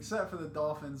 Except for the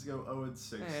Dolphins go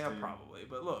 0-6. Yeah, probably.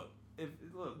 But look,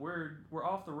 we're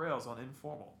off the rails on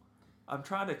informal. I'm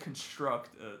trying to construct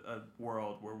a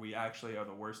world where we actually are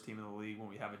the worst team in the league when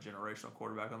we have a generational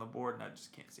quarterback on the board, and I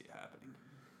just can't see it happening.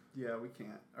 Yeah, we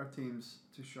can't. Our team's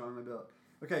too strongly built.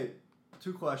 Okay,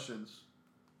 2 questions.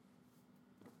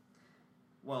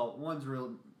 Well, one's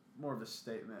more of a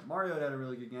statement. Mariota had a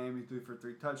really good game. He threw for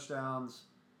 3 touchdowns.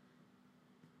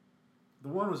 The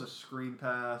one was a screen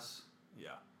pass.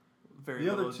 Yeah. Very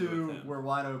the other 2 were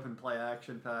wide open play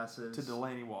action passes. To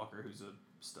Delaney Walker, who's a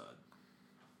stud.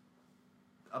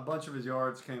 A bunch of his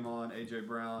yards came on A.J.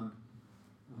 Brown,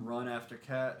 run after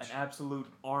catch. An absolute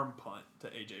arm punt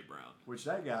to A.J. Brown. Which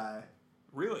that guy...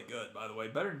 Really good, by the way.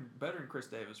 Better than Chris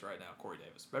Davis right now, Corey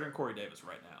Davis. Better than Corey Davis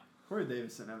right now. Corey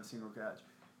Davis didn't have a single catch.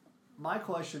 My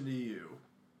question to you,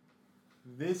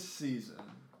 this season,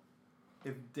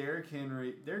 if Derrick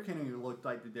Henry looked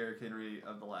like the Derrick Henry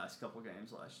of the last couple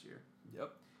games last year.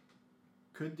 Yep.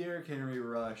 Could Derrick Henry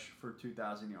rush for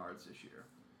 2,000 yards this year?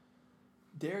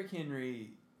 Derrick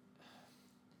Henry,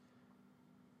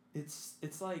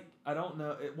 it's like, I don't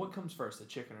know, what comes first, the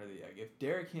chicken or the egg? If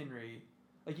Derrick Henry,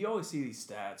 like you always see these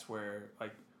stats where,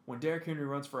 like, when Derrick Henry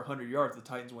runs for 100 yards, the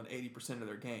Titans win 80% of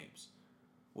their games.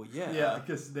 Well, yeah. Yeah,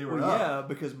 because they were up. Yeah,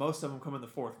 because most of them come in the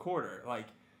fourth quarter. Like,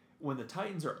 when the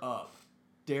Titans are up,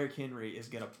 Derrick Henry is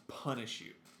going to punish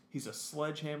you. He's a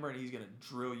sledgehammer, and he's going to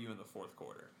drill you in the fourth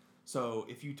quarter. So,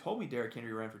 if you told me Derrick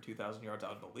Henry ran for 2,000 yards, I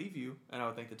would believe you, and I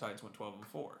would think the Titans went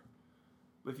 12-4.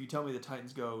 But if you tell me the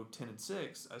Titans go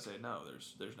 10-6, I say, no,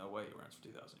 there's no way he runs for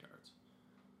 2,000 yards.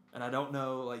 And I don't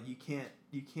know, like, you can't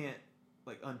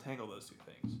like, untangle those two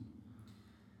things.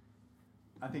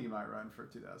 I think he might run for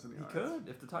 2,000 yards. He could.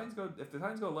 If the Titans go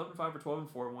 11-5 or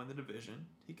 12-4 and win the division,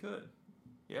 he could.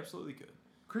 He absolutely could.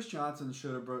 Chris Johnson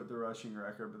should have broke the rushing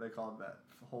record, but they called that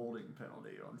holding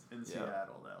penalty in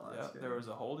Seattle that last game. There was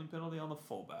a holding penalty on the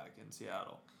fullback in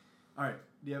Seattle. All right.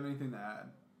 Do you have anything to add?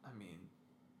 I mean,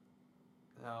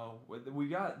 no.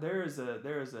 There is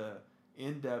a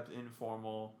in-depth,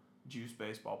 informal Juice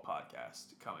Baseball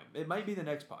podcast coming. It might be the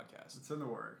next podcast. It's in the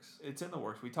works.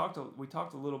 We talked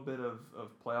a little bit of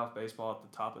playoff baseball at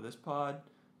the top of this pod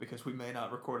because we may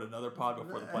not record another pod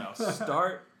before the playoffs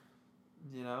start.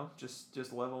 You know,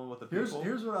 just leveling with the people.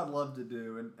 Here's what I'd love to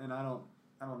do, and I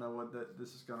don't know what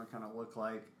this is going to kind of look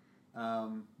like.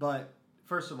 But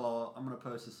first of all, I'm going to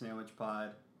post a sandwich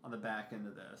pod on the back end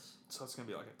of this. So it's going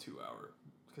to be like a 2-hour.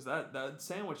 Because that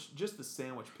sandwich, just the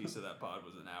sandwich piece of that pod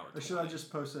was an hour. Or should I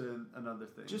just post it in another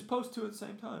thing? Just post 2 at the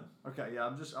same time. Okay,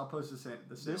 yeah, I'll post the sandwich.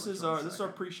 This is our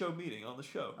pre-show meeting on the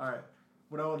show. All right.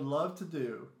 What I would love to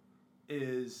do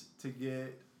is to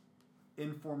get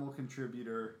informal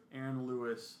contributor Aaron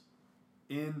Lewis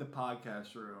in the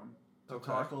podcast room to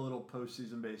talk a little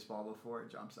postseason baseball before it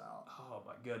jumps out. Oh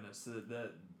my goodness!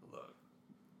 Look,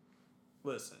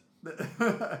 listen,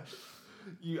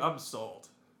 I'm sold.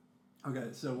 Okay,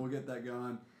 so we'll get that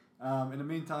going. In the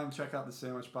meantime, check out the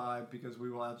Sandwich Pie because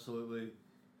we will absolutely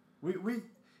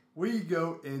we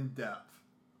go in depth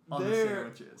on the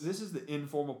sandwiches. This is the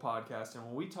informal podcast, and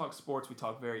when we talk sports, we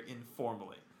talk very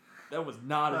informally. That was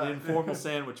not an informal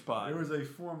sandwich pod. It was a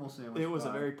formal sandwich pod. It was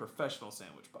a very professional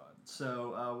sandwich pod.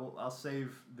 So I'll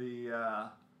save the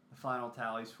final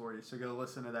tallies for you. So go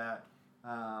listen to that.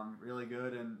 Really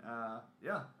good. And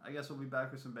I guess we'll be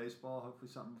back with some baseball.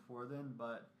 Hopefully something before then.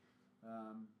 But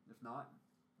if not,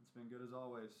 it's been good as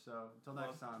always. So until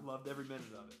next time. Loved every minute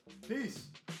of it. Peace.